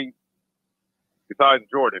guy, besides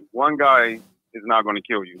Jordan, one guy is not going to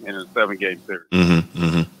kill you in a 7-game series. Mm-hmm,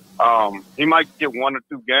 mm-hmm. He might get 1 or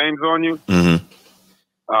 2 games on you. Mm-hmm.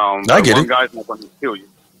 I get one it. guy's not going to kill you.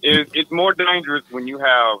 It's more dangerous when you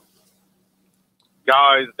have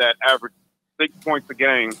guys that average 6 points a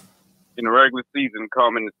game in the regular season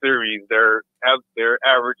come in the series. Their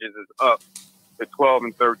averages is up to 12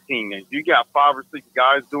 and 13. And if you got 5 or 6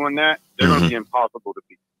 guys doing that, they're going to be impossible to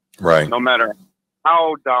beat. Right. No matter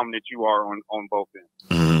how dominant you are on both ends.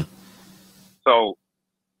 Mm-hmm. So,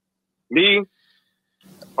 me,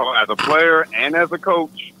 as a player and as a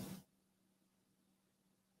coach,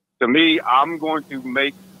 to me, I'm going to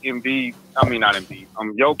make Jokic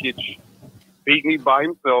beat me by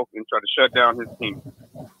himself and try to shut down his team.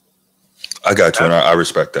 I got you, and I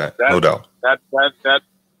respect that. No doubt. That's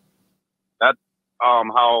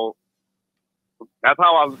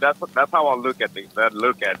how I look at things.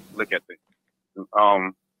 Look at things.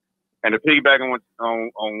 And to piggyback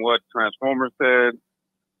on what Transformers said,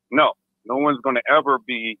 no one's going to ever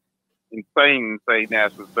be insane and say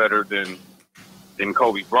Nash was better than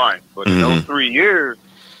Kobe Bryant. But in those 3 years,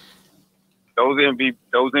 those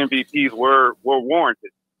MVPs were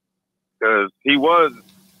warranted because he was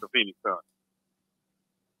the Phoenix Suns.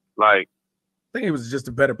 Like, I think he was just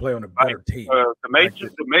a better player on a better team. The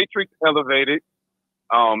Matrix elevated.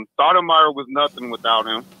 Stoudemire was nothing without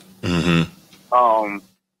him. Mm-hmm.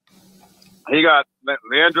 He got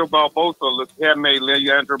Leandro Barbosa made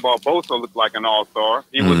Leandro Barbosa look like an all-star.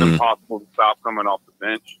 He was impossible to stop coming off the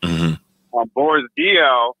bench. Mm-hmm. Boris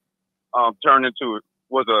Diaw turned into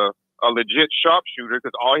was a legit sharpshooter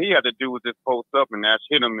because all he had to do was just post up and Nash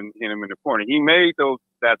hit him in the corner. He made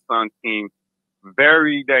that Suns team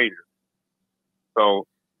very dangerous. So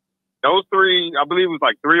those 3, I believe it was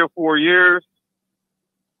like 3 or 4 years.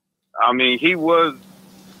 I mean, he was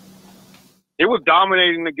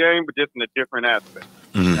dominating the game, but just in a different aspect.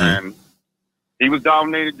 Mm-hmm. And he was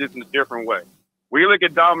dominated just in a different way. We look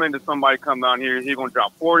at dominant as somebody come down here, he's going to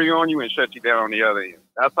drop 40 on you and shut you down on the other end.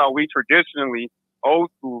 That's how we traditionally,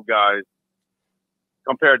 old school guys,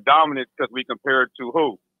 compare dominance because we compare it to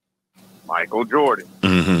who? Michael Jordan.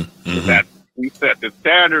 Mm-hmm. Mm-hmm. We set the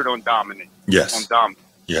standard on dominance. Yes. On dominance.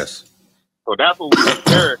 Yes. So that's what we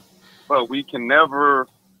compare it. But we can never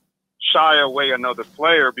shy away another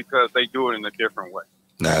player because they do it in a different way.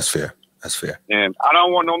 Nah, that's fair. That's fair. And I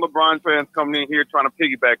don't want no LeBron fans coming in here trying to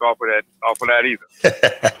piggyback off of that either.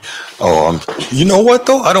 You know what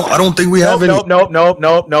though? I don't think we have any. Nope.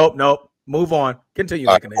 Move on. Continue,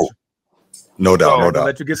 Nation. No doubt. No doubt.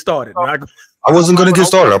 Let you get started. I wasn't going to get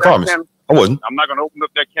started. I promise. I wasn't. I'm not going to open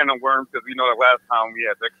up that can of worms because the last time we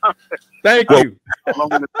had that conversation. Thank you. Well,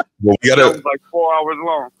 we got like 4 hours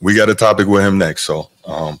long. We got a topic with him next. So,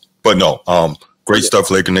 but no, great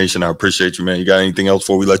stuff, Laker Nation. I appreciate you, man. You got anything else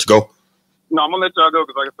before we let you go? No, I'm going to let y'all go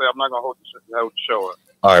because, like I said, I'm not going to hold the show up.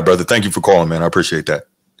 All right, brother. Thank you for calling, man. I appreciate that.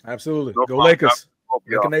 Absolutely. Go Lakers.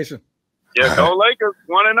 Laker Nation. Yeah, go Lakers.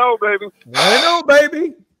 1-0, baby. 1-0,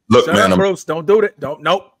 baby. Look, Shut man. up, Bruce. Don't do it.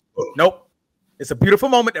 Nope. It's a beautiful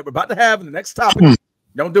moment that we're about to have in the next topic.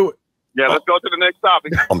 Don't do it. Yeah, let's go to the next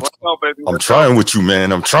topic. I'm trying with you,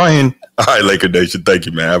 man. I'm trying. All right, Laker Nation. Thank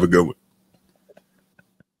you, man. Have a good one.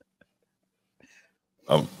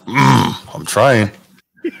 I'm trying.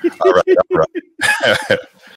 All right.